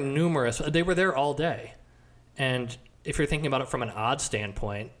 There were numerous. They were there all day. And if you're thinking about it from an odds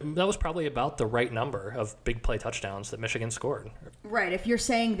standpoint, that was probably about the right number of big play touchdowns that Michigan scored. Right. If you're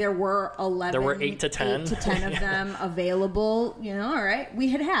saying there were 11. There were 8 to 10. 8 to 10 of them available, all right, we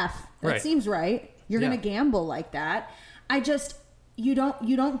hit half. That seems right. You're going to gamble like that. You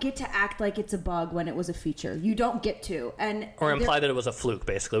don't get to act like it's a bug when it was a feature. You don't get to. Or imply that it was a fluke,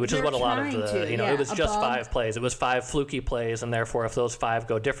 basically, which is what a lot of it was just 5 plays. It was 5 fluky plays, and therefore if those 5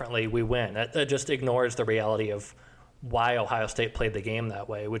 go differently, we win. That just ignores the reality of why Ohio State played the game that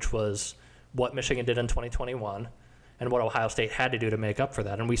way, which was what Michigan did in 2021 and what Ohio State had to do to make up for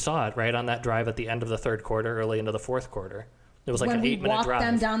that. And we saw it right on that drive at the end of the third quarter, early into the fourth quarter. It was like an 8-minute drive. When we walked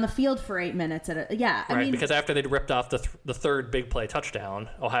them down the field for 8 minutes. Because after they'd ripped off the third big play touchdown,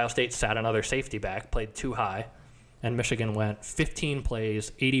 Ohio State sat another safety back, played too high, and Michigan went 15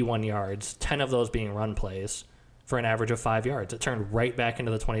 plays, 81 yards, 10 of those being run plays for an average of 5 yards. It turned right back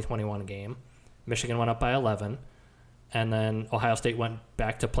into the 2021 game. Michigan went up by 11, and then Ohio State went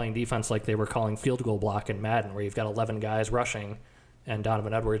back to playing defense like they were calling field goal block in Madden, where you've got 11 guys rushing, and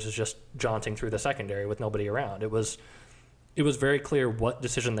Donovan Edwards is just jaunting through the secondary with nobody around. It was it was very clear what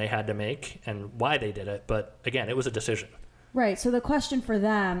decision they had to make and why they did it. But again, it was a decision. Right. So the question for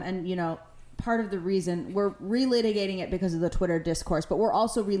them, and part of the reason we're relitigating it because of the Twitter discourse, but we're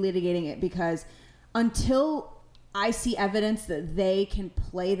also relitigating it because until I see evidence that they can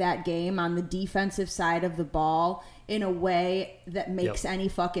play that game on the defensive side of the ball in a way that makes any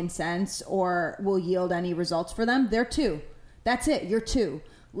fucking sense or will yield any results for them, they're 2. That's it. You're 2.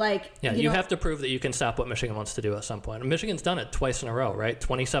 You have to prove that you can stop what Michigan wants to do at some point. And Michigan's done it twice in a row, right?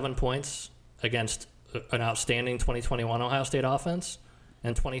 27 points against an outstanding 2021 Ohio State offense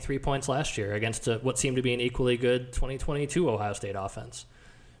and 23 points last year against what seemed to be an equally good 2022 Ohio State offense.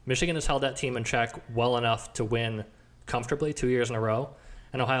 Michigan has held that team in check well enough to win comfortably 2 years in a row,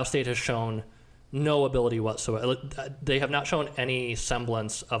 and Ohio State has shown no ability whatsoever. They have not shown any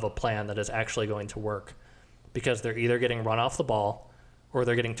semblance of a plan that is actually going to work because they're either getting run off the ball or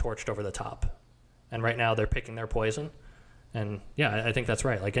they're getting torched over the top. And right now they're picking their poison. And yeah, I think that's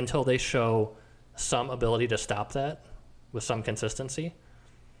right. Until they show some ability to stop that with some consistency,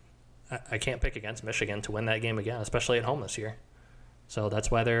 I can't pick against Michigan to win that game again, especially at home this year. So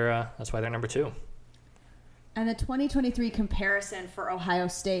that's why they're number 2. And the 2023 comparison for Ohio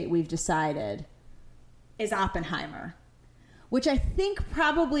State, we've decided, is Oppenheimer, which I think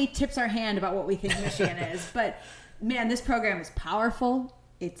probably tips our hand about what we think Michigan is. But man, this program is powerful.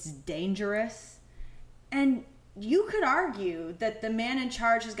 It's dangerous. And you could argue that the man in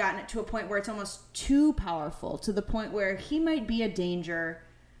charge has gotten it to a point where it's almost too powerful, to the point where he might be a danger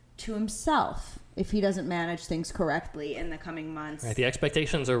to himself if he doesn't manage things correctly in the coming months. Right, the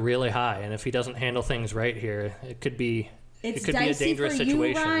expectations are really high, and if he doesn't handle things right here, it could be a dangerous situation. It's dicey for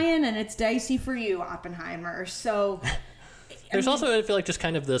you, Ryan, and it's dicey for you, Oppenheimer. So there's also, I feel like, just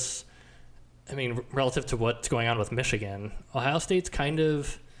kind of this, relative to what's going on with Michigan, Ohio State's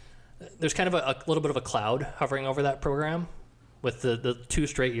there's kind of a little bit of a cloud hovering over that program with the 2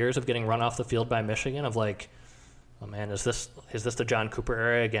 straight years of getting run off the field by Michigan of oh man, is this the John Cooper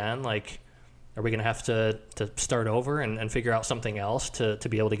era again? Are we going to have to start over and figure out something else to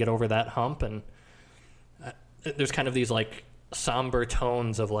be able to get over that hump? And there's kind of these somber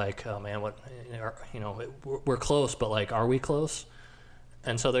tones of oh man, what, we're close, but are we close?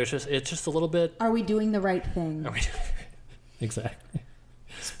 And so it's just a little bit. Are we doing the right thing? Exactly.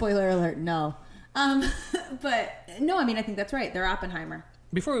 Spoiler alert, no. But no, I think that's right. They're Oppenheimer.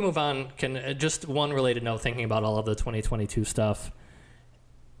 Before we move on, can just one related note, thinking about all of the 2022 stuff.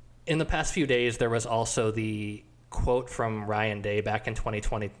 In the past few days, there was also the quote from Ryan Day back in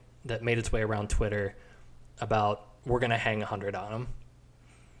 2020 that made its way around Twitter about we're going to hang 100 on him.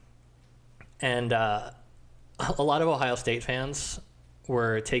 And a lot of Ohio State fans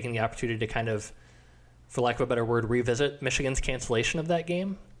were taking the opportunity to kind of, for lack of a better word, revisit Michigan's cancellation of that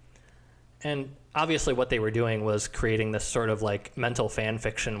game. And obviously what they were doing was creating this sort of mental fan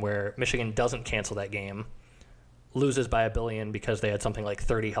fiction where Michigan doesn't cancel that game, loses by 1 billion because they had something like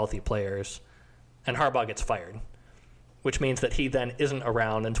 30 healthy players, and Harbaugh gets fired, which means that he then isn't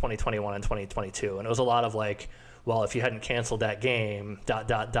around in 2021 and 2022. And it was a lot of well, if you hadn't canceled that game, ...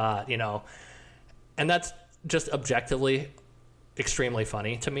 And that's just objectively extremely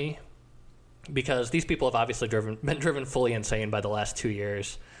funny to me because these people have obviously been driven fully insane by the last 2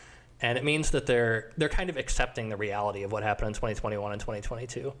 years. And it means that they're kind of accepting the reality of what happened in 2021 and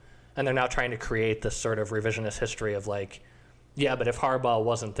 2022. And they're now trying to create this sort of revisionist history of yeah, but if Harbaugh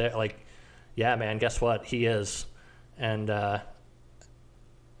wasn't there, yeah, man, guess what? He is. And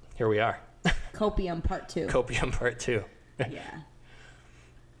here we are. Copium Part 2. Copium Part 2. Yeah.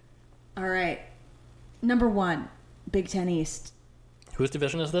 All right. Number 1, Big Ten East. Whose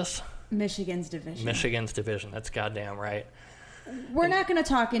division is this? Michigan's division. Michigan's division. That's goddamn right. We're not going to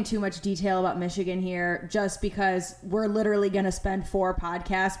talk in too much detail about Michigan here just because we're literally going to spend 4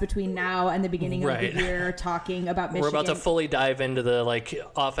 podcasts between now and the beginning of the year talking about Michigan. We're about to fully dive into the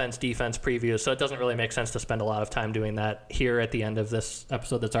offense defense previews, so it doesn't really make sense to spend a lot of time doing that here at the end of this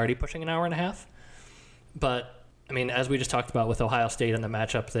episode that's already pushing an hour and a half. But as we just talked about with Ohio State and the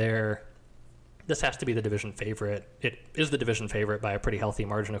matchup there, this has to be the division favorite. It is the division favorite by a pretty healthy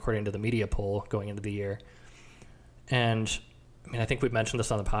margin according to the media poll going into the year. And I think we've mentioned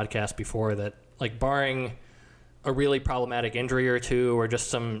this on the podcast before that, barring a really problematic injury or two or just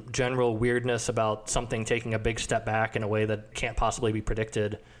some general weirdness about something taking a big step back in a way that can't possibly be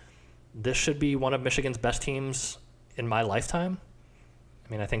predicted, this should be one of Michigan's best teams in my lifetime.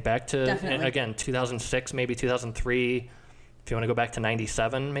 I think back to, Definitely. Again, 2006, maybe 2003, if you want to go back to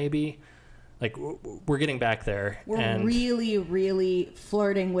 97, maybe. We're getting back there. We're really, really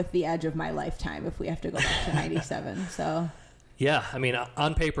flirting with the edge of my lifetime if we have to go back to 97, so... Yeah, I mean,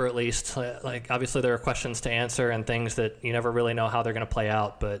 on paper at least, like obviously there are questions to answer and things that you never really know how they're going to play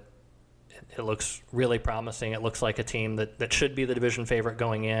out, but it looks really promising. It looks like a team that should be the division favorite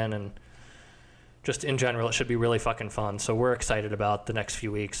going in, and just in general, it should be really fucking fun. So we're excited about the next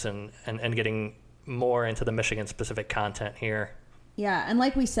few weeks and getting more into the Michigan-specific content here. Yeah, and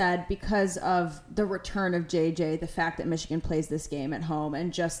like we said, because of the return of JJ, the fact that Michigan plays this game at home,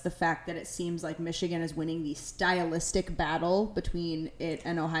 and just the fact that it seems like Michigan is winning the stylistic battle between it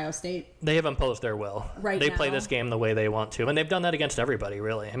and Ohio State. They have imposed their will. They play this game the way they want to, and they've done that against everybody,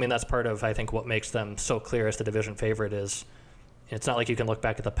 really. I mean, that's part of, I think, what makes them so clear as the division favorite is it's not like you can look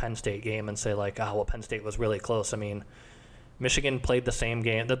back at the Penn State game and say, like, oh, well, Penn State was really close. I mean, Michigan played the same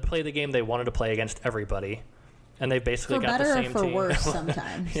game. They played the game they wanted to play against everybody. And they basically got the same team. For better or for worse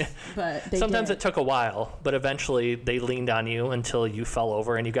sometimes. Yeah. But sometimes it took a while, but eventually they leaned on you until you fell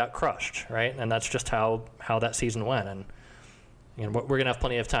over and you got crushed, right? And that's just how that season went. And we're going to have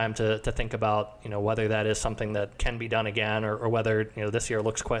plenty of time to think about, whether that is something that can be done again or whether, this year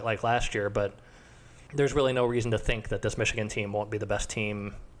looks quite like last year. But there's really no reason to think that this Michigan team won't be the best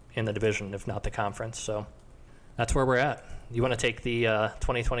team in the division, if not the conference. So that's where we're at. You want to take the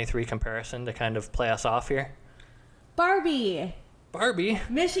 2023 comparison to kind of play us off here? Barbie.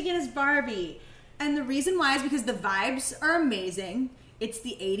 Michigan is Barbie. And the reason why is because the vibes are amazing. It's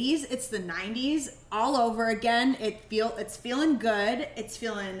the 80s, it's the 90s, all over again. It's feeling good. It's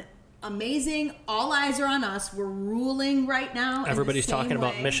feeling amazing. All eyes are on us. We're ruling right now. Everybody's talking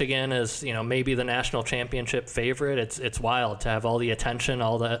about Michigan as, maybe the national championship favorite. It's wild to have all the attention,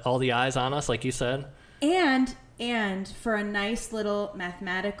 all the eyes on us, like you said. And for a nice little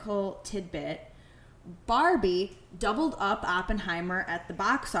mathematical tidbit, Barbie doubled up Oppenheimer at the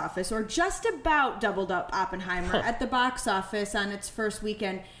box office, or just about doubled up Oppenheimer at the box office on its first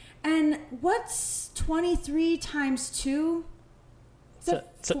weekend. And what's 23 times 2?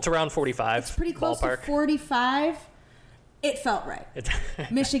 It's around 45. It's pretty close ballpark. To 45. It felt right.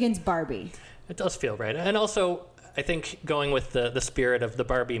 Michigan's Barbie. It does feel right. And also, I think going with the spirit of the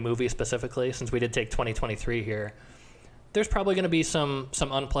Barbie movie specifically, since we did take 2023 here, there's probably going to be some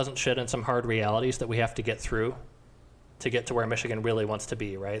unpleasant shit and some hard realities that we have to get through to get to where Michigan really wants to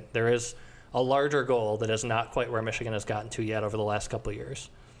be, right? There is a larger goal that is not quite where Michigan has gotten to yet over the last couple of years.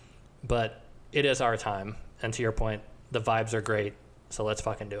 But it is our time. And to your point, the vibes are great, so let's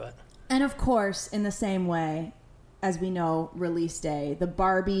fucking do it. And of course, in the same way, as we know, release day, the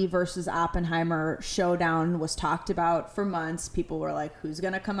Barbie versus Oppenheimer showdown was talked about for months. People were like, who's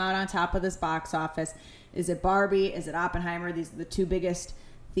going to come out on top of this box office? Is it Barbie? Is it Oppenheimer? These are the two biggest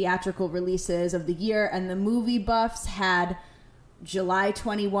theatrical releases of the year. And the movie buffs had July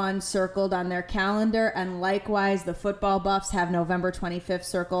 21 circled on their calendar. And likewise, the football buffs have November 25th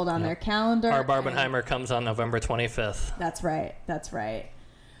circled on their calendar. Our Barbenheimer comes on November 25th. That's right.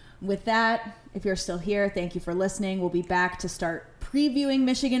 With that, if you're still here, thank you for listening. We'll be back to start previewing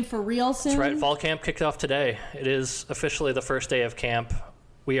Michigan for real soon. That's right. Fall camp kicked off today. It is officially the first day of camp.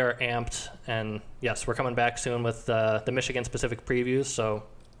 We are amped, and yes, we're coming back soon with the Michigan-specific previews, so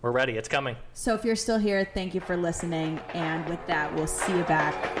we're ready. It's coming. So if you're still here, thank you for listening, and with that, we'll see you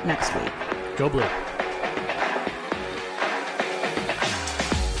back next week. Go Blue.